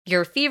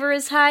Your fever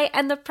is high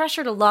and the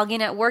pressure to log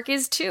in at work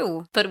is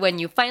too. But when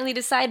you finally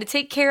decide to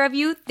take care of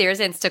you, there's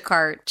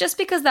Instacart. Just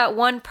because that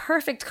one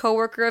perfect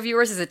coworker of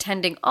yours is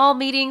attending all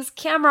meetings,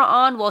 camera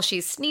on while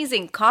she's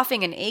sneezing,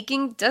 coughing, and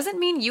aching, doesn't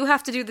mean you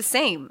have to do the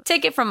same.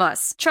 Take it from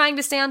us. Trying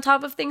to stay on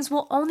top of things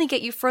will only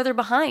get you further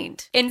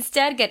behind.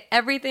 Instead, get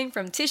everything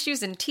from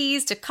tissues and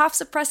teas to cough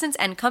suppressants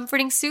and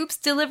comforting soups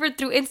delivered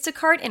through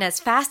Instacart in as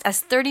fast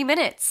as 30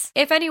 minutes.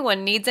 If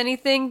anyone needs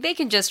anything, they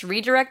can just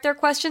redirect their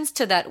questions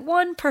to that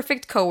one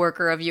perfect coworker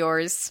of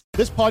yours.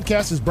 This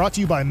podcast is brought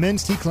to you by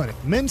Men's T Clinic.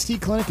 Men's T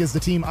Clinic is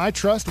the team I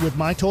trust with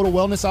my total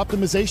wellness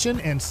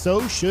optimization, and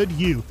so should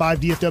you.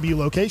 5 DFW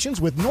locations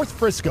with North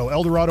Frisco,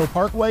 El Dorado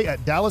Parkway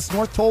at Dallas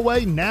North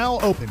Tollway now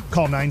open.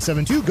 Call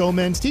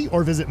 972-GO-MEN'S-T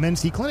or visit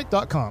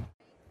mensteclinic.com.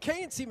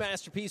 K&C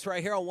Masterpiece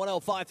right here on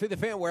 105 through the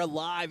Fan. We're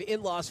live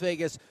in Las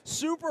Vegas.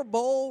 Super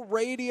Bowl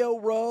Radio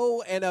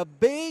Row, and a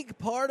big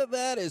part of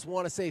that is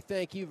want to say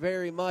thank you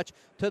very much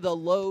to the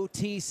Low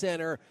T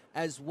Center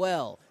as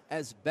well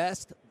as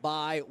Best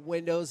Buy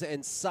Windows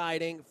and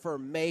Siding for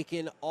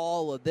making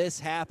all of this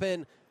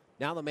happen.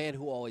 Now the man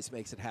who always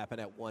makes it happen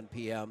at 1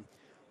 p.m.,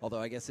 although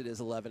I guess it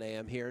is 11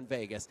 a.m. here in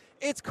Vegas.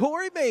 It's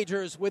Corey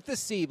Majors with the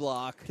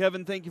C-Block.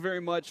 Kevin, thank you very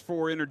much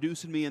for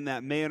introducing me in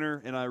that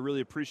manner, and I really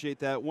appreciate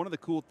that. One of the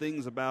cool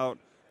things about,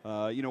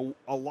 a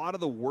lot of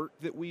the work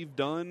that we've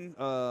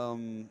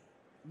done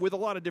with a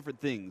lot of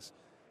different things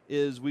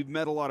is we've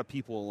met a lot of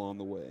people along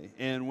the way.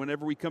 And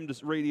whenever we come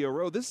to Radio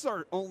Row, this is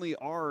only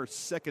our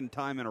second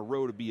time in a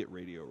row to be at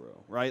Radio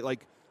Row, right?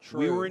 Like, True.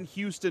 We were in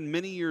Houston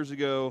many years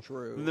ago.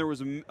 True. And there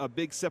was a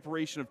big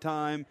separation of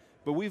time,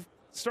 but we've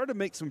started to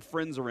make some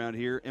friends around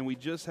here, and we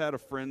just had a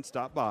friend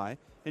stop by,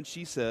 and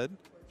she said,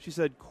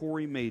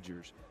 Corey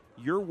Majors,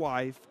 your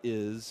wife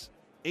is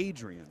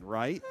Adrian,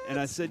 right? And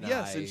I said,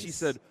 yes. And she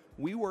said,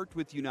 we worked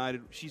with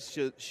United.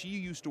 She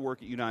used to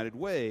work at United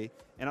Way,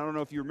 and I don't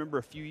know if you remember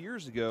a few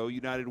years ago,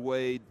 United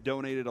Way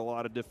donated a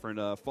lot of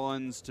different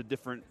funds to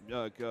different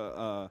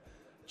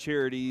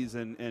charities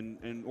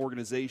and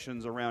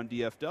organizations around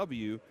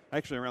DFW,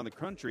 actually around the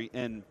country,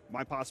 and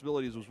My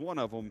Possibilities was one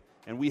of them,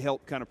 and we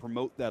helped kind of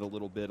promote that a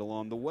little bit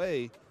along the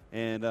way,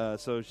 and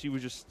so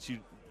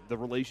the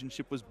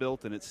relationship was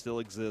built, and it still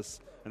exists,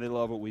 and they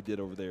love what we did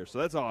over there. So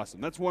that's awesome.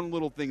 That's one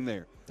little thing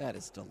there. That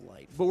is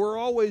delightful. But we're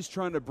always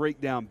trying to break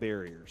down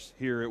barriers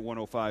here at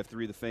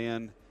 105.3 The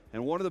Fan,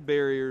 and one of the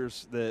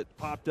barriers that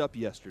popped up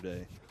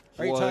yesterday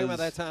Are you talking about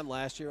that time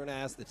last year when I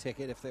asked the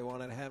ticket if they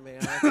wanted to have me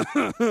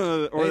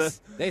on?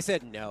 They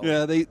said no.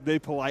 Yeah, they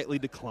politely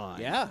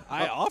declined. Yeah,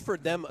 I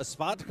offered them a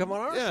spot to come on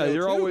our show. Yeah,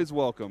 you're too. always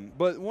welcome.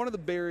 But one of the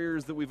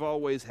barriers that we've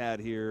always had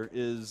here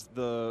is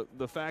the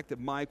fact that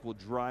Mike will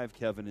drive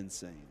Kevin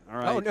insane. All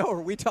right. Oh no,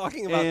 are we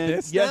talking about and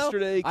this now?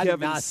 yesterday, I did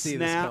Kevin not see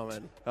snapped.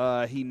 this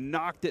coming. He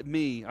knocked at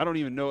me. I don't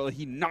even know.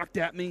 He knocked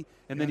at me,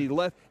 and then he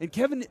left. And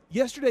Kevin,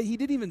 yesterday, he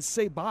didn't even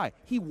say bye.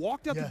 He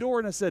walked out the door,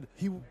 and I said,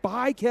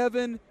 bye,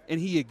 Kevin,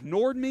 and he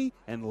ignored me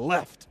and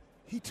left.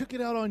 He took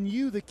it out on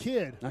you, the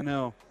kid. I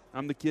know.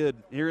 I'm the kid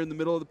here in the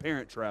middle of the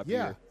parent trap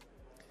here.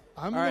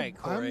 I'm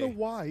Corey. the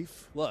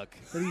wife Look.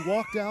 that he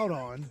walked out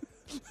on.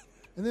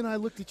 And then I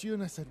looked at you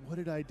and I said, what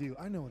did I do?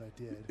 I know what I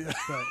did.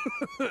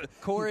 But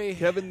Corey.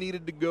 Kevin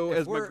needed to go,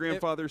 as my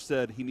grandfather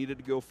said, he needed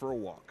to go for a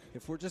walk.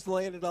 If we're just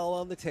laying it all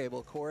on the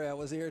table, Corey, I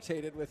was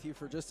irritated with you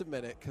for just a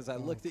minute because I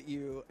looked at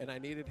you and I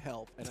needed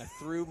help, and I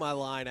threw my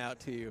line out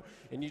to you,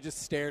 and you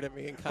just stared at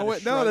me and kind of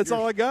shrugged no, that's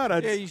all I got.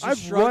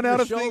 I've run out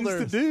of things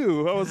to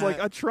do. I was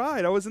I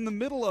tried. I was in the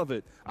middle of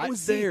it. I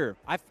was there.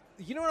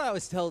 You know what I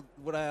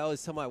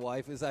always tell my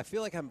wife is I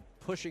feel like I'm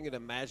pushing an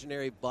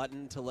imaginary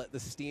button to let the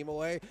steam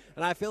away,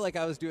 and I feel like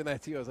I was doing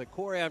that to you. I was like,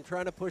 Corey, I'm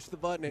trying to push the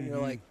button, and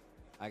you're like,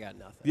 I got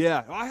nothing.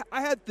 Yeah,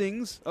 I had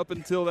things up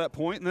until that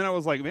point, and then I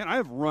was like, man, I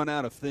have run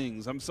out of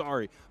things. I'm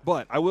sorry.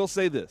 But I will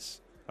say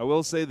this.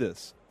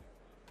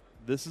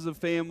 This is a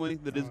family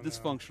that is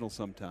dysfunctional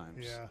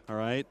sometimes. Yeah. All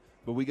right?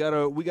 But we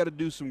gotta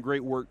do some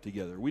great work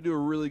together. We do a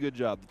really good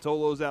job. The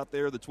Tolos out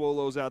there, the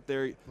Twolos out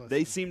there,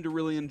 they seem to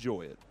really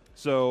enjoy it.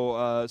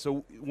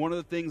 So one of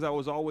the things I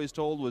was always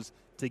told was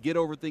to get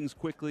over things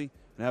quickly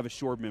and have a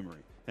short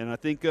memory. And I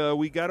think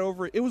we got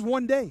over it. It was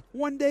one day,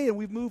 and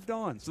we've moved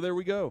on. So there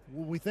we go.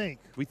 Well, we think.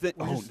 We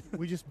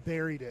just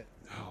buried it.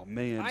 Oh,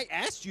 man. I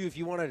asked you if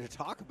you wanted to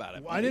talk about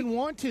it. Well, I didn't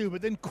want to,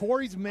 but then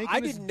Corey's making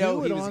us didn't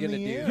know do he it was on gonna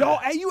the do air.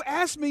 that. Yo, you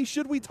asked me,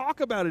 should we talk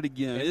about it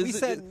again? And we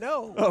said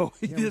no. Oh,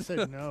 We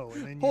said no.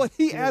 And then well,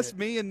 he asked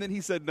me, and then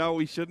he said, no,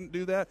 we shouldn't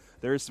do that.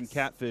 There is some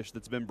catfish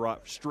that's been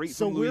brought straight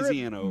from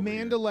Louisiana over over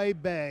Mandalay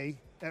Bay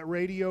at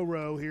Radio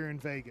Row here in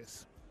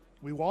Vegas.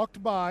 We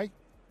walked by,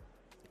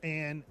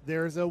 and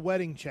there's a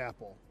wedding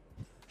chapel.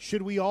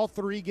 Should we all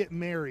three get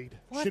married?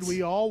 What? Should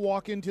we all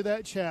walk into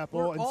that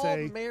chapel and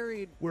say,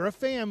 married. we're a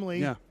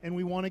family, and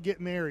we want to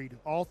get married,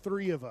 all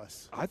three of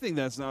us? I think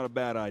that's not a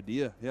bad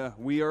idea. Yeah,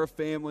 we are a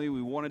family.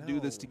 We want to do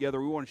this together.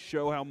 We want to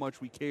show how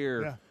much we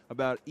care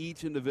about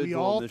each individual. We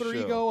all in this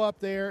three show. go up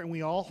there, and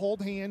we all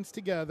hold hands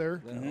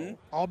together.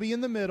 I'll be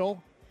in the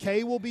middle.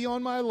 K will be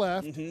on my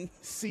left.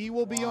 C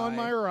will be on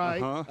my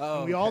right.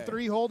 Oh, We all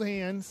three hold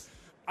hands.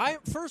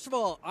 First of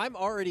all, I'm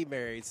already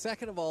married.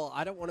 Second of all,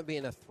 I don't want to be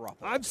in a throuple.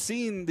 I've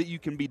seen that you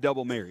can be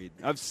double married.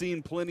 I've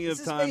seen plenty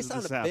of times based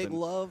this on a happen. big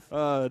love?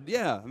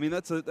 Yeah, I mean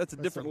that's a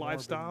different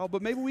lifestyle,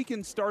 but maybe we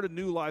can start a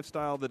new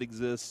lifestyle that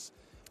exists.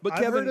 But I've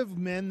Kevin, heard of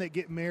men that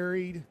get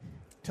married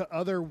to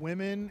other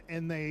women,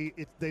 and they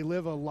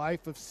live a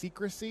life of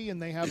secrecy, and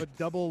they have a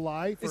double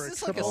life or Is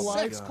this a like triple a life.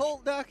 sex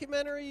cult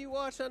documentary you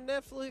watch on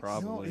Netflix?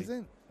 Probably.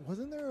 No,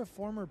 wasn't there a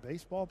former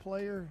baseball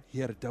player? he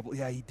had a double.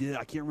 Yeah, he did.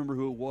 I can't remember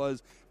who it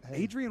was.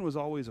 Hey. Adrian was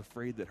always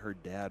afraid that her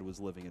dad was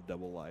living a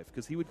double life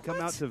because he would come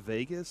out to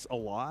Vegas a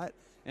lot,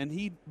 and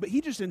he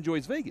just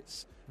enjoys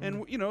Vegas,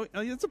 and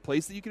it's a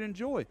place that you can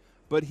enjoy.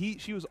 But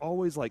she was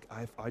always like,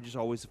 I just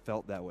always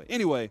felt that way.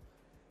 Anyway.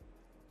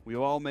 We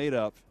all made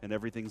up, and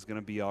everything's going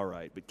to be all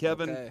right. But,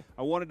 Kevin,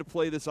 I wanted to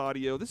play this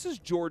audio. This is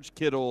George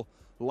Kittle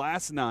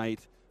last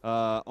night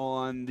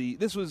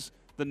this was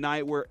the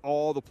night where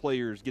all the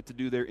players get to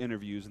do their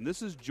interviews. And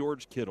this is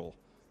George Kittle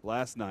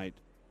last night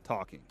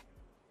talking.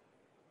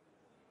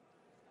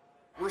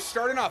 We're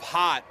starting off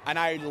hot, and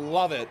I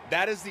love it.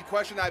 That is the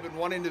question I've been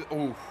wanting to –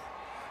 ooh.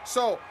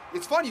 So,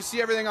 it's fun. You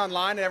see everything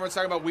online, and everyone's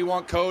talking about we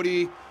want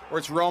Cody, or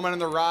it's Roman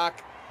and The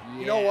Rock.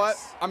 You know what?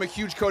 I'm a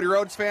huge Cody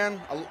Rhodes fan.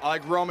 I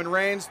like Roman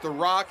Reigns. The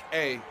Rock,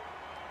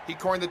 he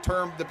coined the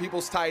term the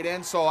people's tight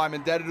end, so I'm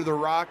indebted to The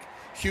Rock.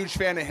 Huge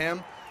fan of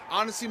him.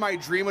 Honestly, my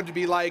dream would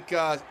be like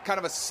kind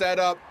of a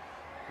setup.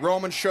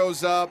 Roman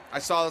shows up. I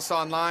saw this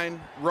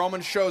online. Roman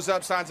shows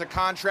up, signs a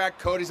contract.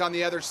 Cody's on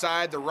the other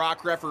side. The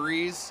Rock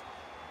referees.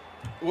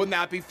 Wouldn't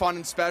that be fun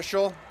and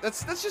special?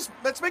 Let's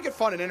make it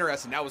fun and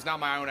interesting. That was not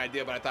my own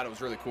idea, but I thought it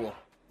was really cool.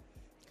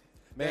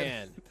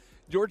 Man.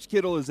 George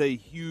Kittle is a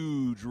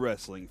huge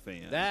wrestling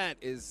fan.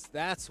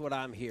 That's what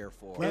I'm here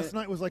for. Last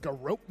night was like a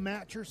rope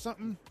match or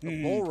something.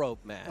 A bull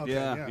rope match. Okay,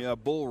 yeah,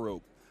 bull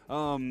rope.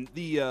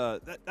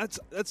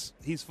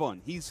 He's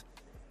fun.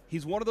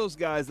 He's one of those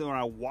guys that when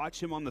I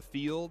watch him on the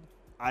field,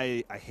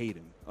 I hate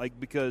him. Like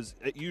because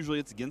usually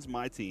it's against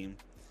my team.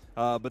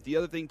 But the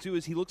other thing too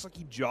is he looks like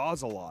he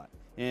jaws a lot.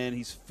 And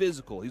he's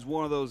physical. He's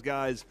one of those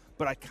guys,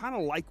 but I kind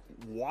of like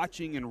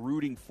watching and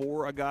rooting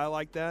for a guy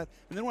like that.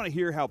 And then when I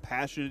hear how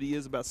passionate he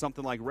is about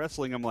something like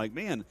wrestling, I'm like,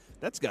 man,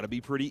 that's got to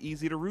be pretty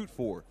easy to root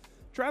for.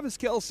 Travis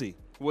Kelce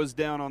was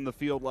down on the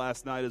field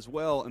last night as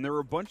well, and there were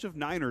a bunch of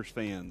Niners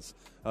fans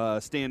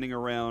standing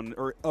around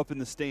or up in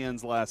the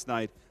stands last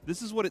night.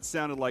 This is what it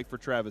sounded like for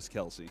Travis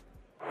Kelce.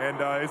 And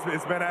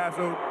it's been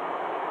absolute.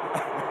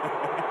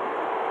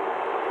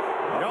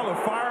 Y'all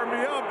are firing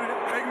me up,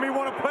 making me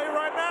want to play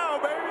right now,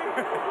 baby.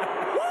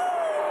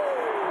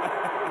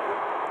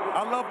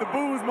 I love the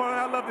boos more than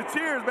I love the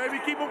cheers, baby.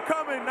 Keep them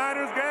coming,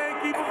 Niners gang.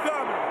 Keep them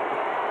coming.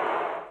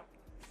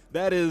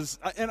 That is,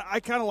 and I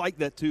kind of like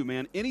that too,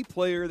 man. Any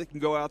player that can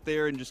go out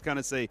there and just kind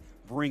of say,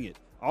 bring it.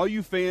 All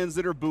you fans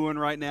that are booing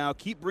right now,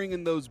 keep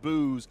bringing those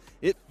boos.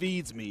 It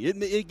feeds me.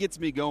 It gets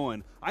me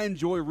going. I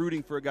enjoy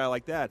rooting for a guy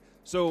like that.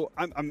 So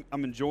I'm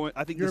enjoying.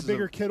 I think you're this a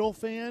bigger is Kittle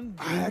fan.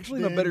 I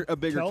actually am a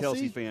bigger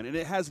Kelce fan, and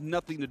it has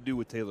nothing to do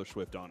with Taylor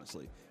Swift.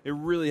 Honestly, it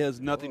really has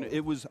nothing.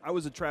 I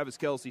was a Travis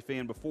Kelce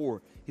fan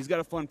before. He's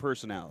got a fun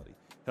personality.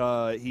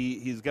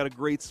 He's got a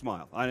great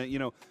smile.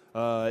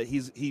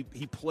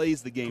 He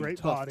plays the game great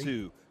tough body.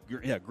 too.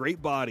 Yeah, great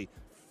body.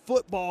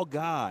 Football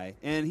guy,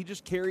 and he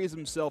just carries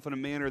himself in a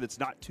manner that's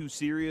not too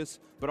serious,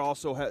 but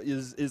also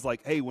is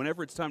like, hey,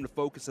 whenever it's time to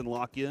focus and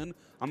lock in,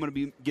 I'm going to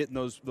be getting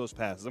those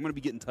passes. I'm going to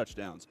be getting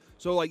touchdowns.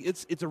 So like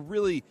it's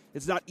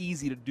not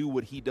easy to do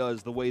what he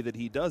does the way that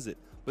he does it.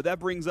 But that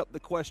brings up the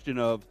question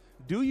of,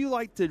 do you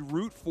like to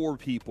root for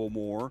people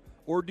more,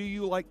 or do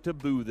you like to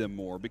boo them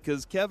more?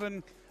 Because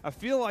Kevin, I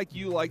feel like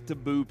you like to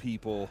boo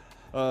people.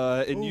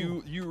 And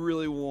you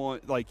really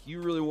want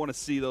to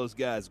see those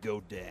guys go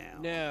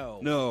down.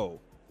 No.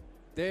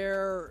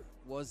 There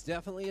was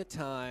definitely a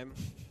time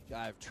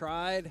I've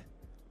tried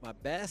my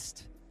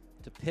best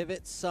to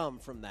pivot some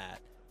from that.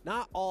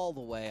 Not all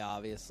the way,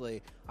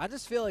 obviously. I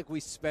just feel like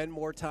we spend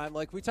more time,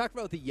 like we talked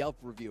about the Yelp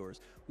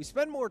reviewers, we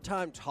spend more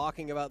time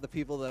talking about the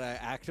people that I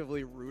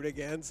actively root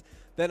against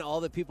than all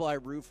the people I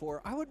root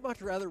for. I would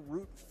much rather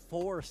root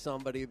for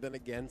somebody than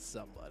against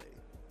somebody.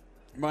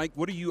 Mike,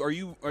 what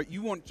you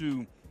want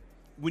to,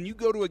 when you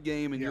go to a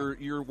game and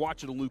you're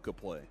watching Luka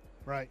play,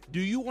 right?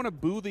 Do you want to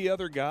boo the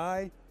other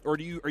guy, or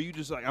are you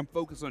just like, I'm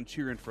focused on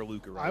cheering for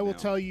Luka right now? I will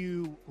tell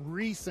you,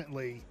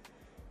 recently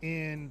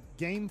in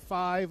Game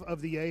 5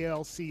 of the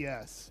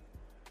ALCS,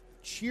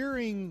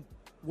 cheering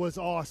was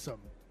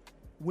awesome.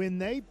 When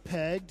they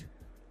pegged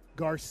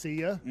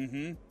Garcia,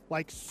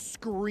 like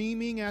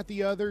screaming at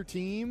the other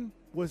team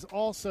was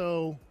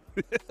also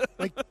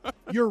like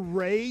your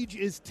rage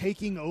is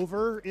taking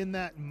over in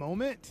that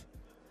moment.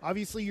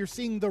 Obviously, you're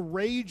seeing the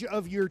rage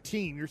of your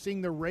team. You're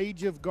seeing the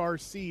rage of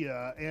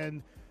Garcia,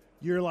 and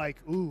you're like,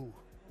 ooh,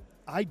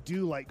 I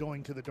do like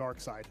going to the dark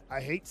side.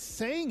 I hate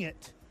saying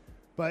it,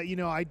 but,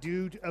 I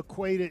do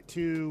equate it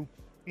to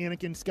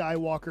Anakin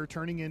Skywalker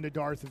turning into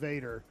Darth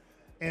Vader,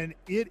 and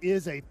it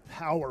is a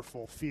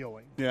powerful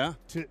feeling. Yeah.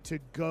 To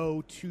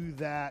go to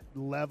that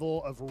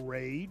level of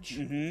rage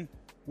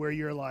where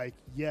you're like,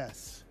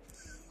 yes,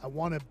 I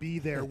want to be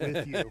there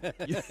with you.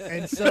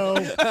 And so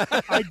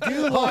I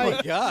do like. Oh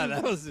my God,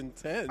 that was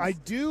intense. I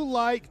do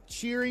like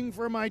cheering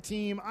for my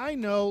team. I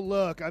know,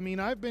 look, I mean,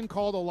 I've been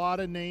called a lot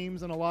of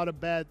names and a lot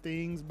of bad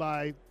things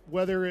by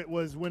whether it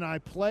was when I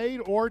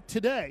played or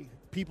today,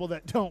 people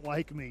that don't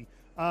like me.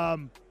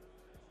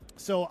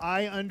 So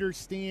I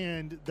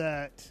understand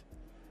that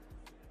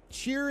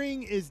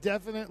cheering is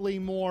definitely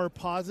more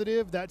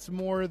positive. That's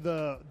more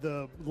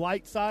the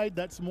light side.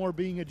 That's more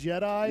being a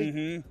Jedi.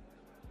 Mm-hmm.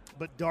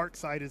 But dark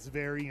side is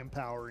very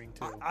empowering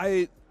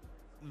too.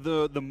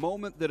 The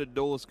moment that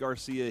Adolis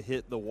Garcia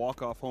hit the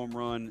walk-off home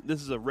run,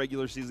 this is a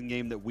regular season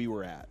game that we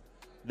were at.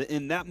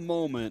 In that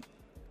moment,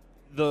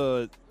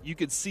 you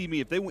could see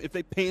me. If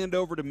they panned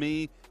over to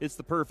me, it's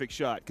the perfect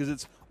shot because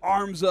it's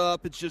arms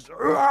up. It's just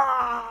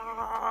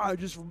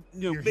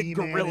big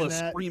gorilla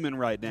screaming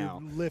right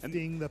now,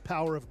 lifting the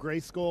power of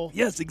Grayskull.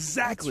 Yes,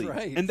 exactly. That's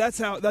right. And that's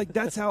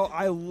how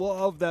I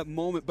love that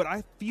moment. But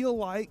I feel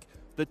like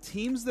the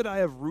teams that I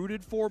have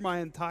rooted for my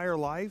entire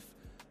life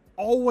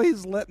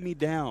always let me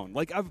down.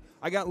 Like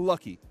I got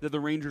lucky that the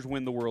Rangers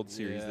win the World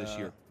Series this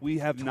year. We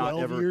have not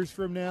 12 ever. years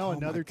from now,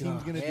 another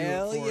team's going to do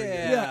it for you.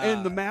 Yeah,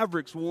 and the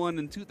Mavericks won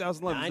in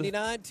 2011.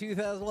 99,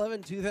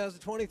 2011,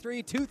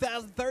 2023,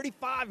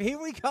 2035. Here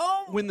we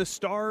come. When the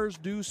Stars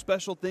do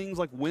special things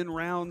like win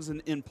rounds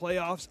in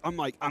playoffs,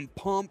 I'm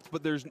pumped,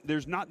 but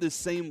there's not this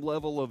same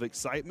level of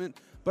excitement.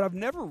 But I've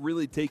never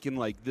really taken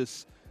like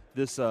this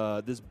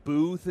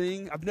boo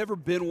thing. I've never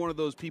been one of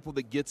those people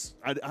that gets.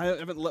 I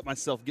haven't let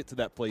myself get to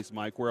that place,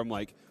 Mike, where I'm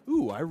like,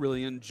 ooh, I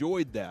really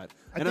enjoyed that,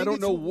 and I don't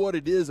know what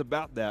it is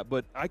about that,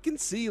 but I can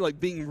see like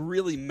being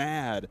really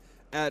mad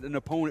at an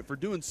opponent for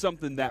doing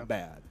something that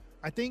bad.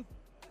 I think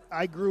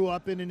I grew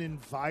up in an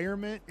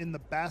environment in the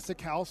Bassick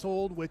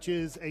household, which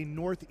is a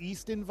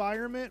Northeast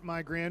environment.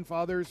 My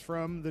grandfather's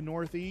from the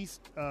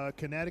Northeast,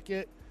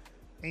 Connecticut,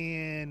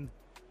 and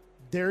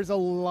there's a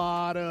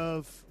lot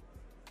of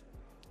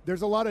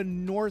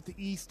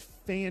Northeast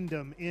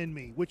fandom in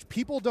me, which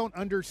people don't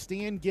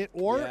understand, and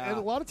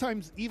a lot of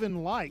times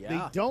even like.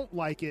 They don't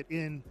like it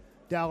in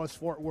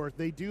Dallas-Fort Worth.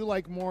 They do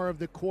like more of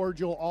the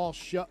cordial, all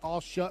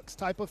shucks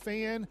type of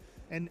fan,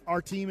 and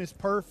our team is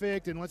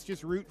perfect, and let's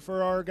just root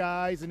for our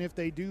guys, and if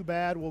they do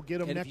bad, we'll get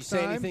them next time. And if you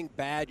say anything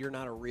bad, you're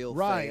not a real fan.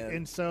 Right,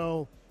 and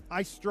so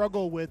I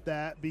struggle with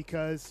that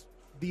because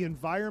the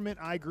environment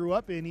I grew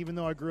up in, even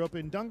though I grew up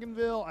in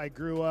Duncanville, I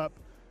grew up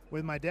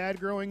with my dad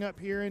growing up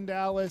here in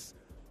Dallas,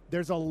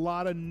 there's a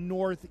lot of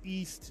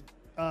Northeast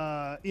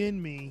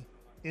in me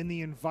in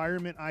the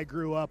environment I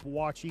grew up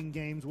watching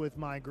games with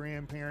my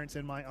grandparents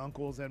and my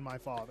uncles and my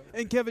father.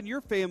 And, Kevin,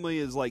 your family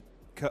is like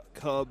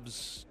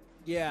Cubs.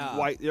 Yeah.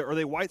 Are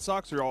they White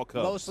Sox or all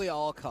Cubs? Mostly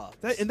all Cubs.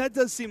 That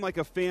does seem like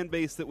a fan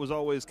base that was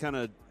always kind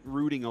of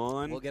rooting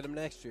on. We'll get them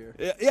next year.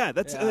 Yeah,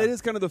 that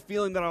is kind of the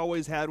feeling that I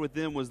always had with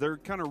them was they're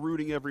kind of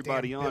rooting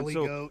everybody on. Billy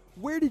So Goat.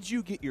 where did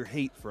you get your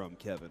hate from,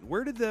 Kevin?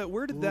 Where did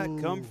that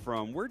come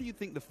from? Where do you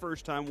think the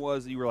first time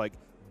was that you were like,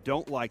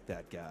 don't like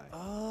that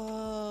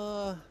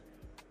guy?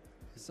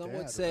 Some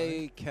would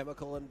say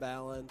chemical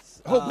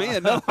imbalance. Oh,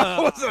 man. No.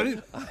 All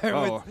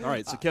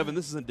right. So, Kevin,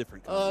 this is a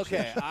different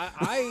conversation.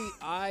 Okay.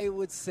 I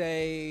would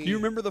say. Do you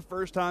remember the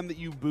first time that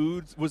you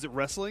booed? Was it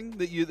wrestling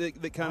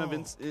that kind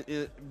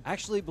of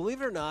Actually,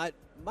 believe it or not,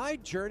 my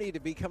journey to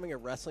becoming a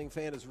wrestling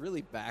fan is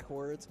really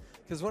backwards.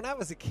 Because when I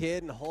was a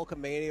kid and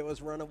Hulkamania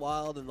was running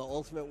wild and the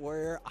Ultimate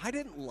Warrior, I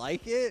didn't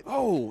like it.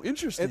 Oh,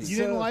 interesting. You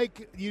didn't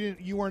like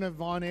you weren't a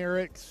Von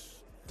Erichs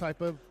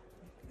type of.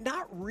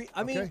 Not really.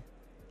 I mean.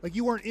 Like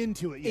you weren't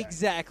into it yet.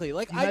 Exactly.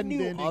 Like I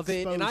knew of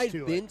it, and I'd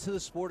been to the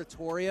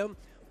Sportatorium,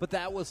 but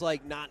that was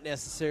like not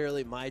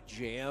necessarily my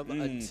jam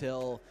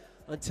until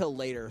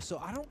later. So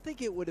I don't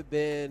think it would have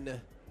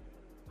been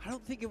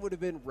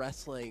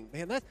wrestling.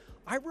 Man,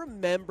 I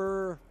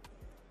remember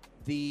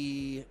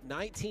the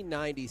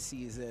 1990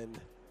 season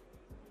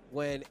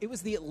when it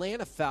was the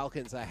Atlanta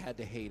Falcons I had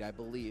to hate, I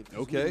believe.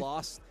 Okay.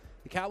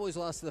 The Cowboys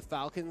lost to the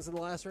Falcons in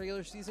the last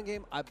regular season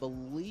game, I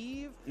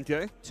believe,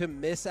 to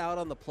miss out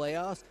on the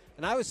playoffs.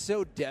 And I was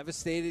so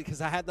devastated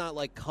because I had not,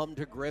 come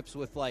to grips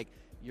with,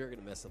 you're going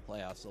to miss the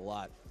playoffs a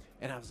lot.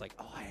 And I was like,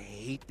 oh, I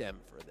hate them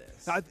for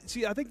this. I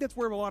think that's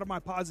where a lot of my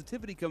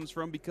positivity comes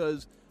from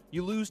because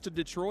you lose to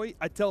Detroit.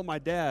 I tell my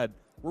dad,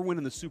 we're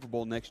winning the Super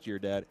Bowl next year,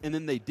 Dad. And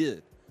then they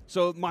did.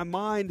 So my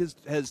mind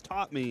has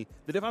taught me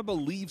that if I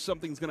believe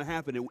something's going to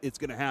happen, it's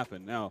going to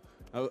happen. Now,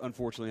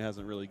 unfortunately, it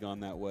hasn't really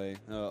gone that way,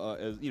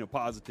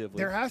 positively.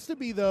 There has to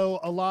be, though,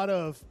 a lot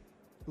of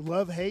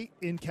love-hate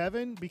in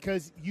Kevin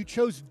because you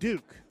chose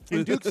Duke.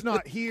 And Duke's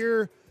not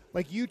here.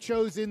 Like, you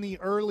chose in the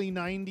early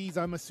 90s,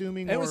 I'm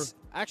assuming. It was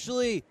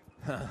actually,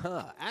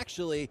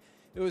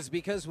 it was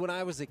because when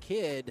I was a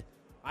kid,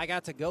 I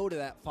got to go to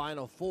that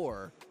Final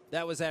Four.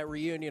 That was at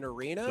Reunion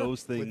Arena.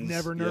 Those things. With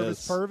Never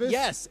Nervous Purvis?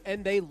 Yes,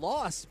 and they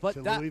lost. But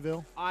to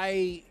Louisville?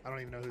 I don't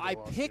even know who they I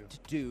lost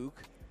picked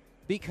Duke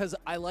because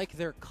I like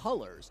their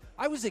colors.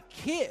 I was a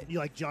kid. You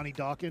like Johnny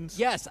Dawkins?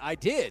 Yes, I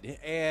did.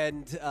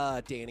 And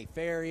Danny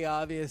Ferry,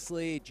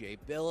 obviously, Jay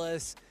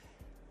Billis.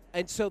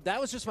 And so that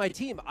was just my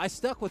team. I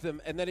stuck with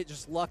them, and then it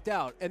just lucked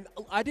out. And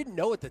I didn't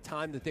know at the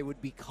time that they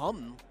would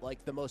become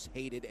like the most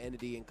hated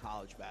entity in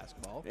college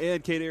basketball.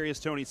 And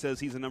Kadarius Toney says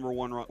he's the number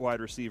one wide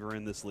receiver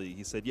in this league.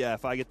 He said, "Yeah,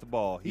 if I get the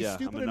ball, he's yeah,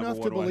 stupid I'm the enough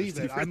number to one believe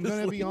it. I'm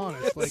going to be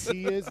honest. Like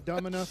he is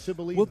dumb enough to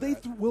believe.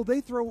 Will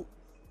they throw?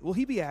 Will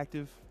he be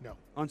active? No.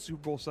 On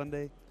Super Bowl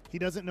Sunday. He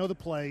doesn't know the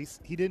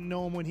plays. He didn't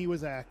know him when he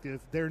was active.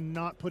 They're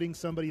not putting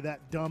somebody that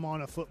dumb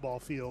on a football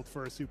field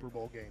for a Super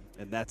Bowl game.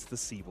 And that's the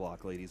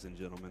CBlock, ladies and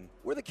gentlemen.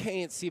 We're the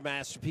K&C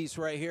Masterpiece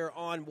right here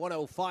on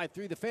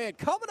 105.3 The Fan.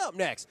 Coming up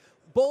next,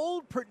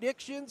 bold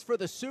predictions for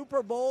the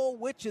Super Bowl.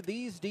 Which of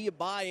these do you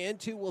buy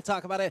into? We'll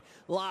talk about it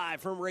live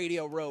from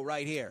Radio Row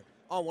right here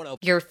on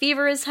 105. Your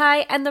fever is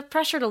high and the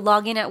pressure to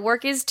log in at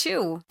work is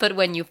too. But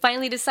when you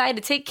finally decide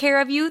to take care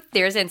of you,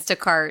 there's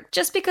Instacart.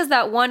 Just because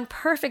that one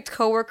perfect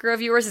coworker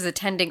of yours is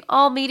attending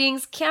all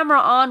meetings, camera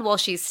on while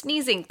she's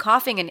sneezing,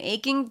 coughing, and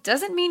aching,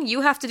 doesn't mean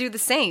you have to do the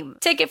same.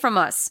 Take it from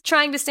us.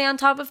 Trying to stay on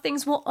top of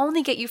things will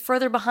only get you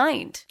further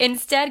behind.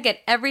 Instead,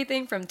 get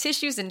everything from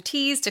tissues and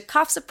teas to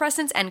cough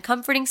suppressants and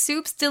comforting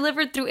soups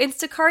delivered through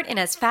Instacart in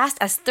as fast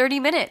as 30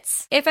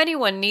 minutes. If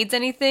anyone needs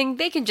anything,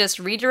 they can just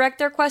redirect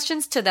their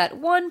questions to that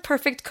one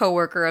perfect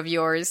coworker of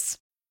yours.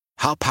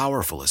 How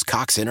powerful is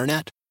Cox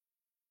Internet?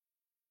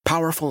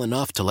 Powerful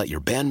enough to let your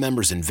band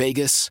members in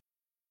Vegas,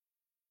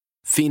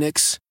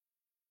 Phoenix,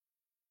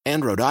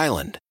 and Rhode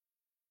Island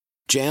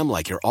jam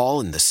like you're all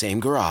in the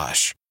same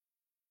garage.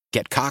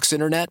 Get Cox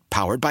Internet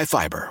powered by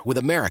fiber with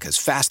America's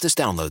fastest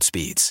download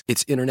speeds.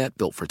 It's internet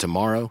built for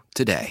tomorrow,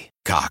 today.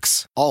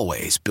 Cox,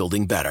 always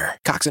building better.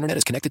 Cox Internet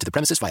is connected to the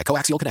premises via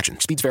coaxial connection.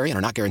 Speeds vary and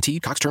are not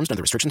guaranteed. Cox terms and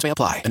other restrictions may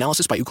apply.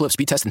 Analysis by Ookla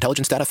Speed Test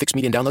Intelligence Data. Fixed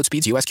median download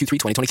speeds. US Q3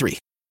 2023.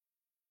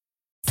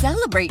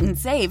 Celebrate and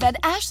save at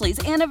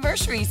Ashley's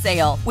Anniversary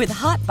Sale. With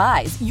Hot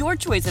Buys, your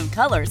choice of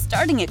colors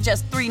starting at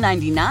just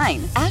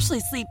 $3.99. Ashley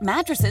Sleep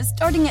mattresses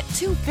starting at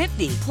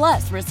 $2.50.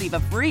 Plus, receive a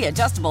free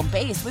adjustable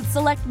base with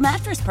select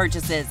mattress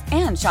purchases.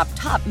 And shop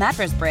top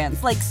mattress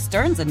brands like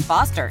Stearns &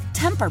 Foster,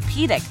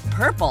 Tempur-Pedic,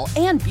 Purple,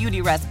 and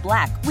Beautyrest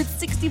Black with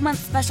 60-month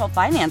special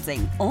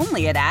financing.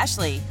 Only at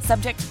Ashley.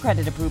 Subject to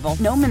credit approval.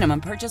 No minimum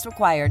purchase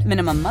required.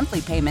 Minimum monthly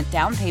payment,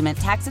 down payment,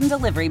 tax, and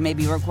delivery may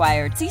be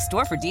required. See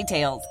store for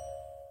details.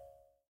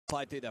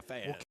 Through the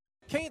Fan.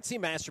 K&C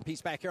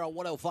Masterpiece back here on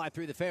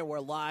 105.3 The Fan. We're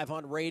live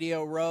on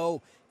Radio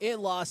Row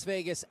in Las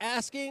Vegas,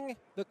 asking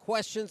the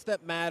questions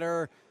that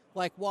matter,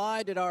 like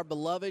why did our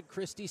beloved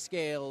Kristi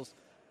Scales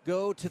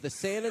go to the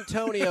San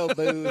Antonio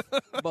booth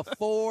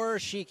before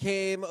she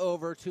came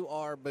over to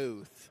our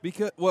booth?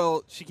 Because,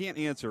 well, she can't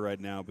answer right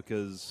now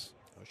because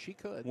she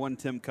could. One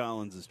Tim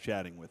Collins is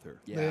chatting with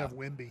her. Yeah. They have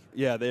Wemby.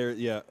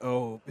 Yeah,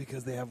 Oh,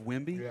 because they have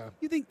Wemby? Yeah.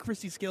 You think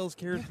Kristi Scales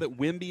cares that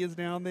Wemby is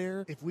down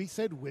there? If we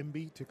said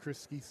Wemby to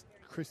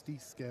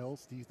Kristi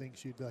Scales, do you think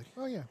she'd be like,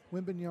 oh, yeah,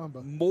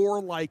 Wembanyama? More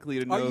likely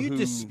to know. Are you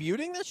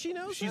disputing that she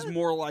knows She's that?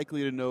 more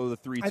likely to know the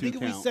 3-2 count. I think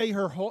if we say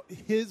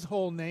his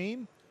whole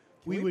name,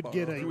 we would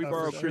get a. Can we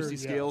borrow Kristi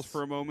Scales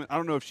for a moment? I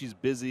don't know if she's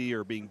busy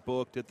or being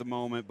booked at the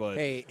moment, but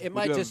hey, it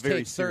might just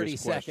take 30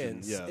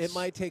 seconds. Yes. It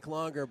might take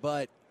longer,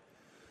 but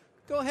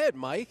go ahead,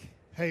 Mike.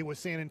 Hey, was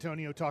San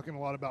Antonio talking a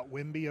lot about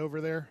Wemby over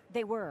there?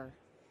 They were.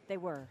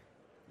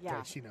 Yeah.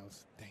 Okay, she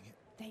knows. Dang it.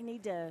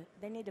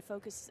 They need to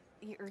focus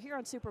here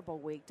on Super Bowl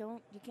week.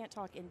 You can't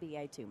talk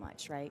NBA too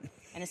much, right?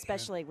 And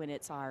especially when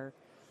it's our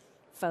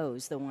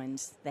foes,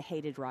 the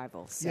hated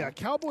rivals. So yeah,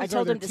 Cowboys. I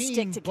told are them their to team,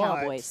 stick to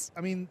Cowboys.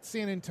 I mean,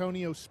 San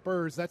Antonio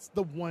Spurs. That's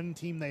the one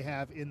team they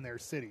have in their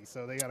city,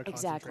 so they got to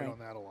concentrate on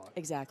that a lot.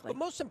 Exactly. But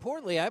most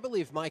importantly, I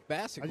believe Mike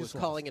Bassick was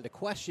calling into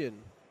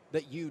question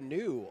that you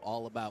knew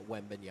all about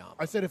Wembanyama.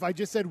 I said if I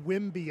just said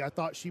Wemby, I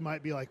thought she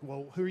might be like,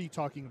 well, who are you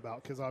talking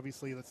about? Because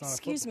obviously that's not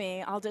Excuse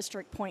me, all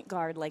district point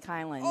guard Lake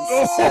Highlands.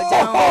 Oh,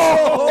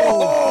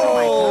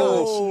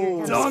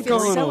 my gosh.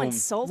 You're so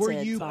insulted. Were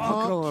you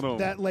pumped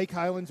that Lake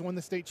Highlands won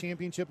the state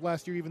championship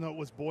last year, even though it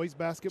was boys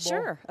basketball?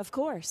 Sure, of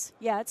course.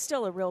 Yeah, it's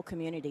still a real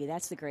community.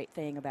 That's the great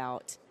thing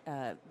about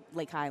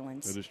Lake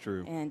Highlands. That is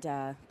true. And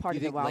part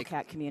of the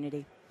Wildcat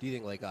community. Do you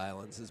think Lake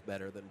Highlands is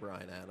better than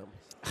Bryan Adams?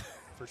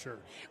 For sure.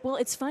 Well,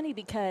 it's funny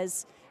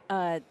because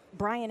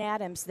Bryan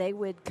Adams, they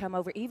would come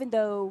over, even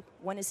though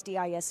one is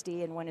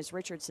DISD and one is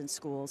Richardson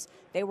schools,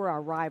 they were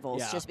our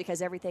rivals just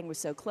because everything was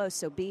so close.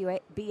 So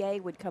BA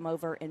would come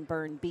over and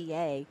burn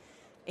BA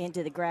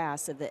into the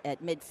grass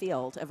at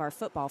midfield of our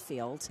football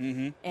field,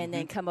 and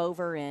then come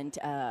over and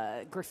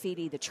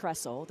graffiti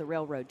the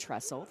railroad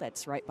trestle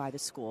that's right by the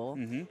school.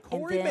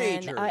 Corey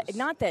Majors.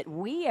 Not that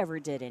we ever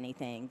did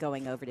anything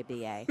going over to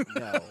BA.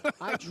 No,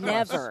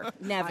 Never.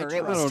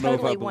 It was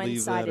totally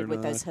one-sided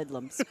with those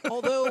hoodlums.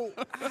 Although,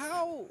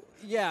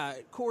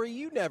 Corey,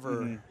 you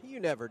never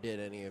did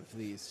any of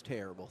these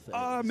terrible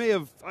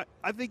things.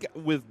 I think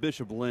with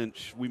Bishop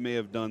Lynch, we may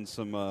have done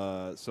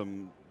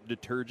some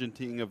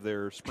detergenting of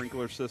their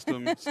sprinkler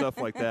system, stuff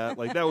like that.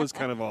 Like that was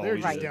kind of all They're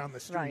we just did. down the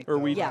street. Right. Or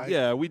we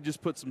Yeah. we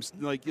just put some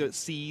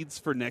seeds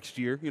for next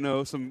year.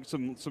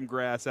 Some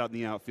grass out in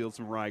the outfield,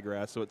 some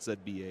ryegrass, so it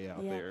said BA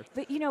out there.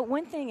 But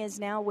one thing is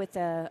now with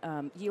the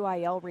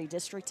UIL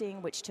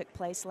redistricting, which took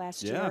place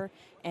last year,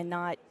 and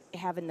not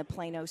having the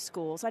Plano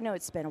schools. I know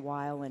it's been a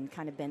while and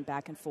kind of been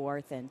back and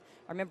forth. And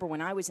I remember when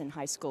I was in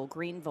high school,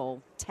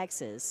 Greenville,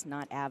 Texas,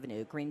 not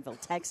Avenue, Greenville,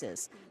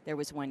 Texas, there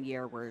was one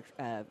year where,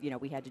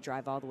 we had to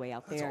drive all the way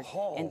out there.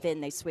 And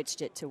then they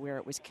switched it to where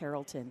it was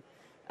Carrollton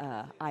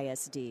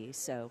ISD.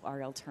 So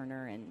R.L.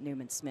 Turner and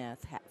Newman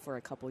Smith for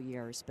a couple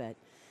years. But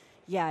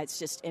yeah, it's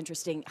just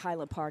interesting.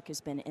 Highland Park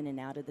has been in and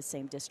out of the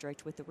same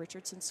district with the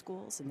Richardson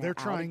schools, and they're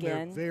trying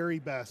their very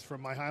best.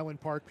 From my Highland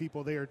Park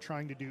people, they are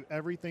trying to do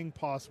everything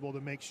possible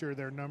to make sure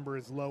their number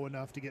is low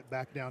enough to get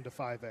back down to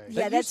 5A.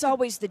 Yeah, that's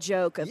always the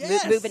joke of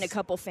moving a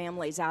couple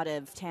families out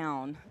of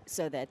town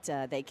so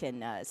that they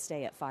can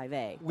stay at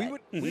 5A. We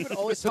would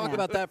always talk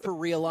about that for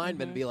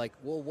realignment and be like,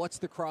 well, what's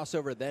the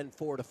crossover then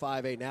 4 to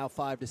 5A, now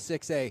 5 to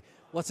 6A?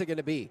 What's it going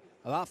to be?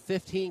 About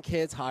 15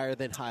 kids higher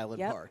than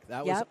Highland Park.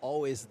 That was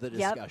always the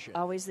discussion.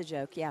 Always the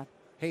joke, yeah.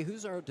 Hey,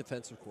 who's our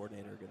defensive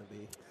coordinator going to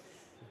be?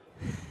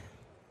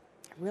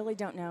 I really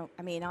don't know.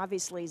 I mean,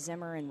 obviously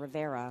Zimmer and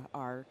Rivera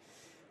are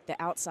the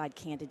outside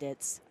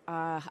candidates.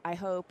 I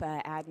hope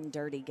Adden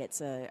Dirty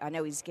gets I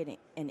know he's getting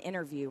an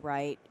interview,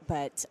 right?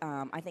 But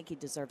I think he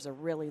deserves a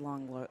really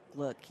long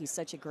look. He's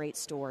such a great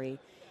story.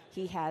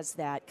 He has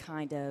that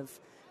kind of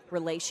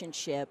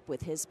relationship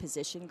with his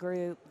position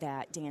group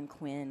that Dan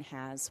Quinn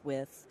has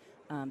with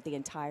the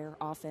entire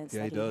offense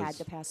that he had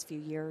the past few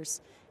years.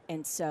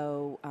 And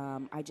so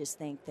I just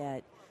think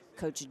that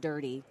Coach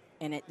Dirty,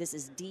 and this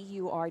is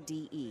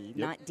Durde,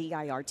 not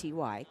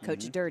Dirty,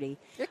 Coach Dirty.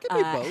 It could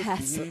be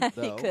both.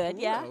 He could,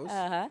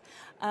 yeah.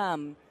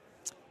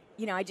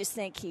 I just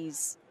think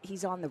he's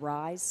on the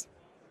rise,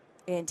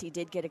 and he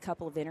did get a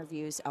couple of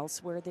interviews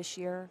elsewhere this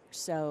year.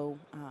 So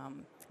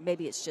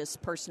maybe it's just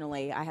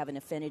personally I have an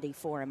affinity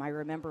for him. I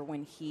remember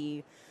when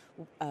he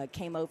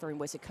came over and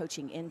was a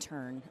coaching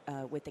intern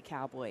with the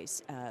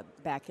Cowboys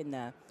back in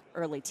the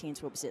early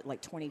teens. What was it,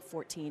 like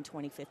 2014,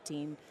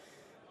 2015?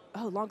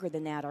 Oh, longer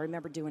than that. I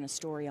remember doing a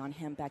story on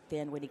him back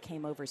then when he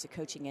came over as a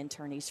coaching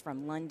intern. He's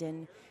from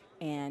London,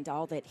 and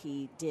all that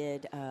he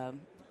did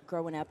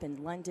growing up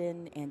in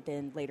London and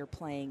then later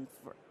playing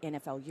for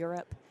NFL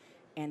Europe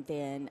and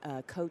then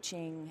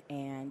coaching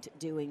and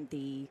doing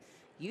the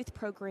youth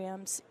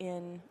programs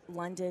in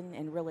London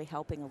and really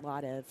helping a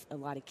lot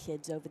of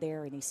kids over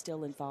there, and he's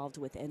still involved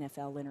with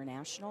NFL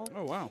International.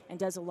 Oh, wow. And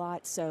does a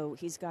lot, so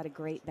he's got a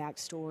great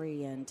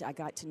backstory, and I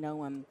got to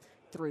know him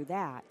through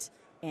that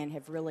and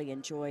have really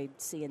enjoyed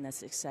seeing the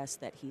success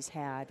that he's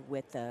had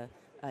with the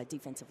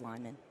defensive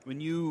linemen.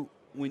 When you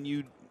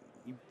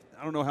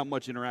I don't know how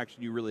much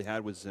interaction you really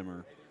had with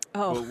Zimmer.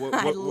 Oh,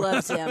 I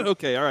love Zim.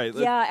 Okay, all right.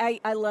 Yeah,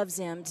 I love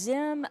Zim.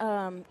 Zim,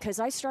 because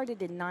I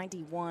started in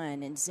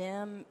 91, and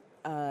Zim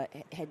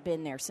had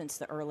been there since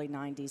the early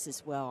 90s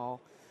as well.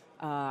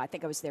 I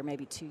think I was there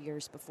maybe 2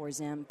 years before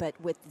Zim. But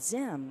with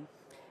Zim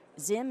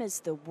is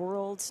the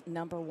world's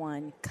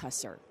 #1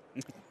 cusser.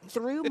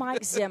 Through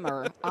Mike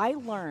Zimmer, I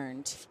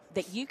learned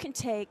that you can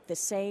take the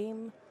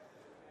same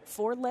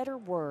 4-letter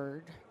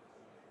word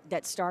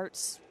that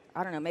starts,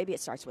 I don't know, maybe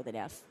it starts with an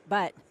F,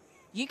 but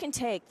you can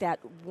take that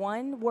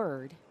one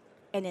word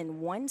and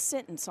in one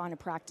sentence on a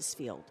practice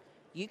field,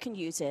 you can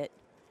use it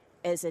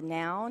as a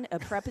noun, a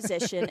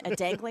preposition, a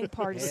dangling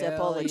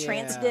participle, a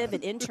transitive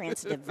and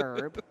intransitive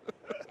verb,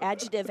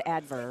 adjective,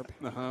 adverb.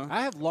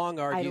 I have long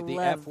argued the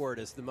F word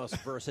is the most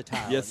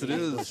versatile in the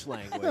English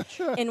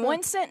language. In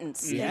one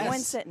sentence. Yes. In one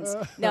sentence.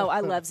 No, I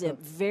love Zim.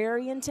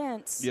 Very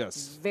intense.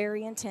 Yes.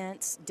 Very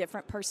intense.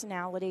 Different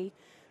personality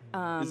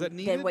is that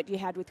needed? than what you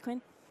had with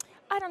Quinn.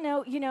 I don't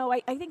know.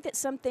 I think that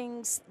some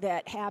things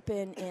that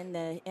happen in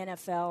the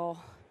NFL,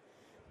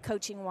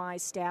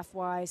 coaching-wise,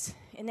 staff-wise,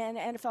 in the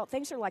NFL,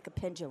 things are like a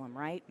pendulum,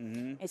 right?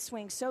 Mm-hmm. It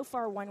swings so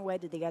far one way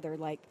to the other.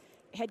 Like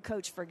head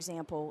coach, for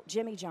example,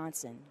 Jimmy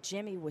Johnson.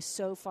 Jimmy was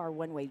so far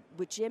one way.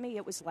 With Jimmy,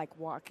 it was like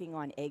walking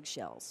on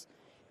eggshells.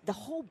 The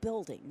whole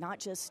building, not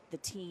just the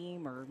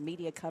team or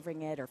media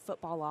covering it or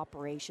football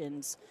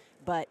operations,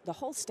 but the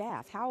whole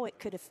staff, how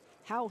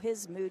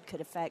his mood could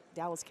affect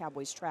Dallas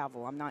Cowboys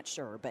travel, I'm not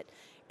sure. But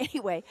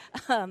anyway,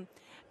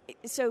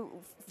 so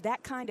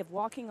that kind of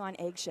walking on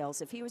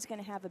eggshells, if he was going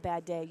to have a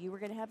bad day, you were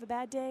going to have a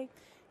bad day,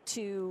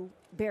 to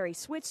Barry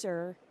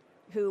Switzer,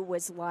 who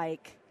was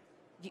like,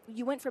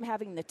 you went from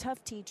having the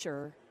tough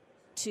teacher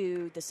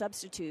to the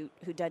substitute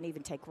who doesn't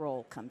even take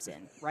roll comes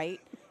in, right?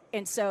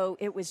 And so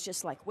it was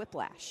just like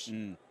whiplash.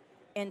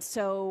 And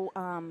so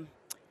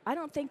I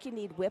don't think you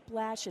need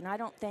whiplash, and I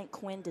don't think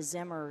Quinn to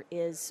Zimmer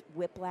is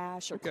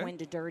whiplash or Quinn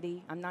to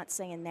Dirty. I'm not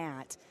saying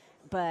that.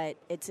 But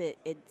it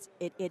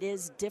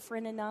is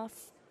different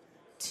enough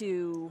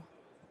to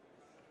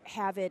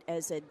have it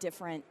as a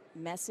different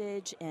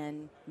message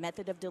and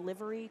method of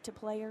delivery to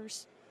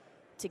players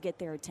to get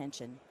their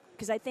attention.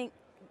 Because I think,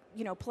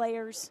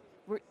 players,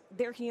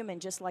 they're human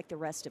just like the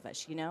rest of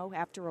us,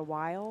 After a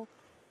while,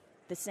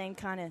 the same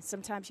kind of,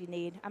 sometimes you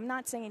need, I'm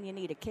not saying you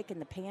need a kick in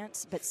the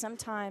pants, but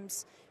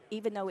sometimes,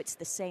 even though it's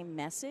the same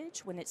message,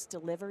 when it's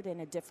delivered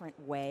in a different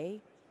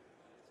way,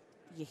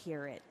 you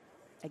hear it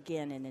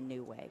again in a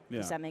new way. Yeah.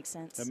 Does that make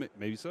sense?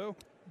 Maybe so.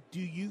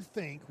 Do you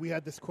think, we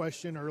had this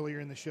question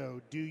earlier in the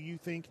show, do you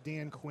think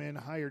Dan Quinn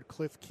hired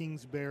Cliff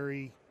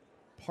Kingsbury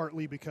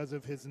partly because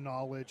of his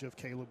knowledge of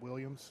Caleb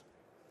Williams?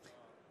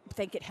 I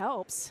think it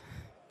helps.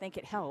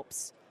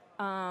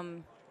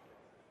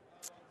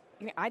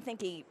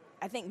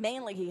 I think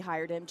mainly he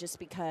hired him just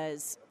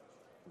because,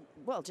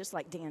 well, just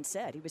like Dan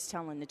said, he was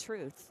telling the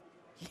truth.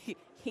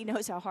 He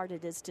knows how hard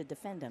it is to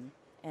defend him,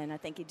 and I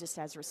think he just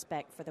has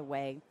respect for the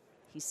way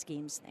he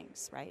schemes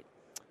things, right,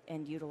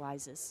 and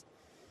utilizes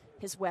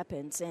his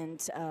weapons.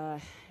 And,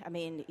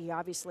 he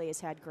obviously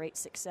has had great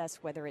success,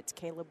 whether it's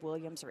Caleb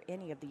Williams or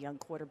any of the young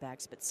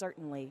quarterbacks, but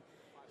certainly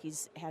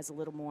has a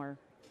little more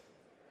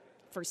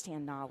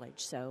firsthand knowledge.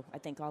 So I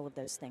think all of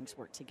those things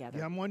work together.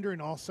 Yeah, I'm wondering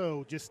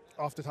also, just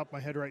off the top of my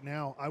head right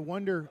now,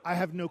 I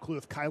have no clue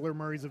if Kyler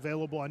Murray's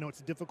available. I know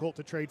it's difficult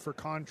to trade for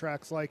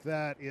contracts like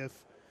that.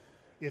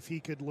 If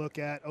he could look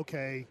at,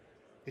 okay,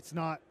 it's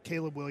not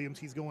Caleb Williams,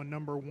 he's going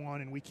number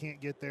 1 and we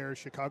can't get there.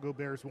 Chicago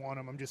Bears want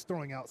him. I'm just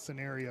throwing out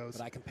scenarios.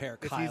 But I compare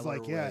if Kyler he's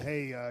like, yeah,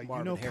 hey,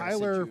 Harrison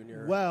Kyler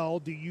Jr. well,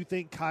 do you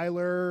think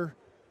Kyler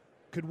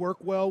could work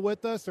well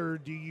with us, or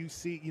do you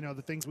see,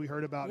 the things we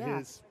heard about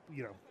his,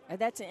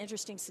 That's an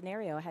interesting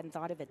scenario. I hadn't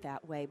thought of it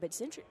that way, but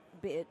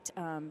it's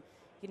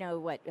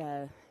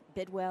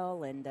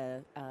Bidwell and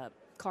the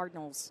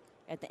Cardinals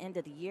at the end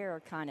of the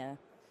year kind of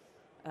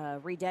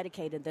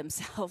rededicated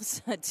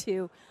themselves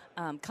to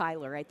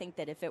Kyler. I think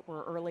that if it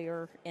were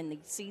earlier in the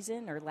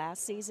season or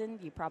last season,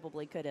 you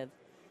probably could have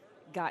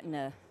gotten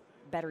a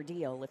better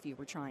deal if you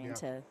were trying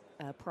to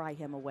pry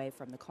him away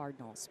from the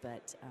Cardinals.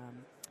 But,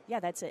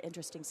 that's an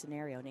interesting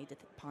scenario. Need to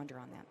ponder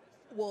on that.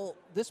 Well,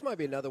 this might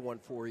be another one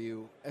for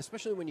you,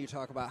 especially when you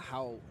talk about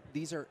how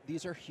these are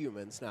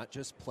humans, not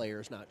just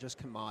players, not just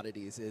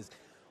commodities. Is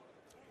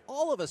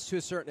all of us, to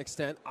a certain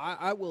extent,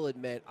 I will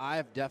admit,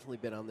 I've definitely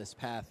been on this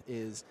path,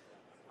 is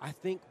I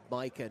think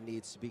Micah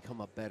needs to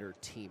become a better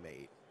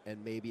teammate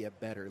and maybe a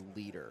better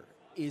leader.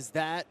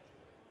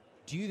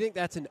 Do you think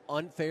that's an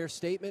unfair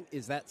statement?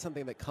 Is that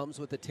something that comes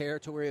with the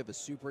territory of a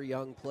super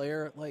young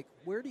player? Like,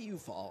 where do you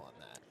fall on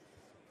that?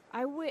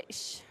 I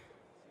wish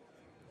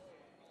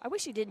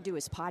he didn't do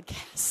his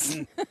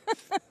podcast.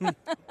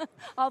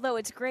 Although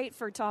it's great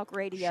for talk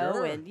radio,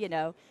 sure.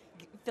 And,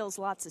 fills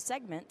lots of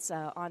segments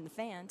on the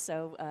Fan,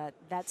 so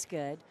that's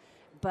good.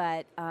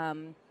 But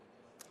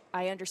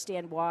I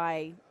understand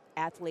why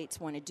athletes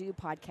want to do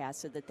podcasts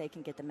so that they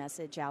can get the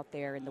message out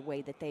there in the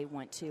way that they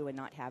want to and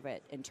not have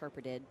it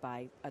interpreted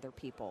by other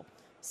people.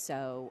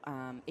 So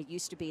it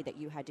used to be that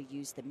you had to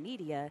use the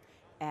media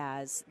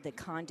as the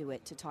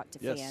conduit to talk to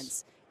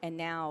fans. And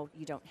now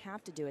you don't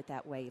have to do it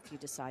that way if you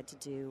decide to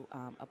do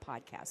a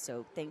podcast.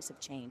 So things have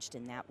changed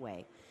in that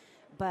way.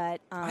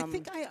 But I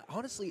think I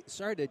honestly,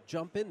 sorry to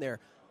jump in there,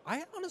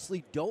 I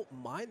honestly don't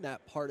mind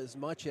that part as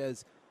much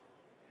as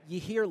you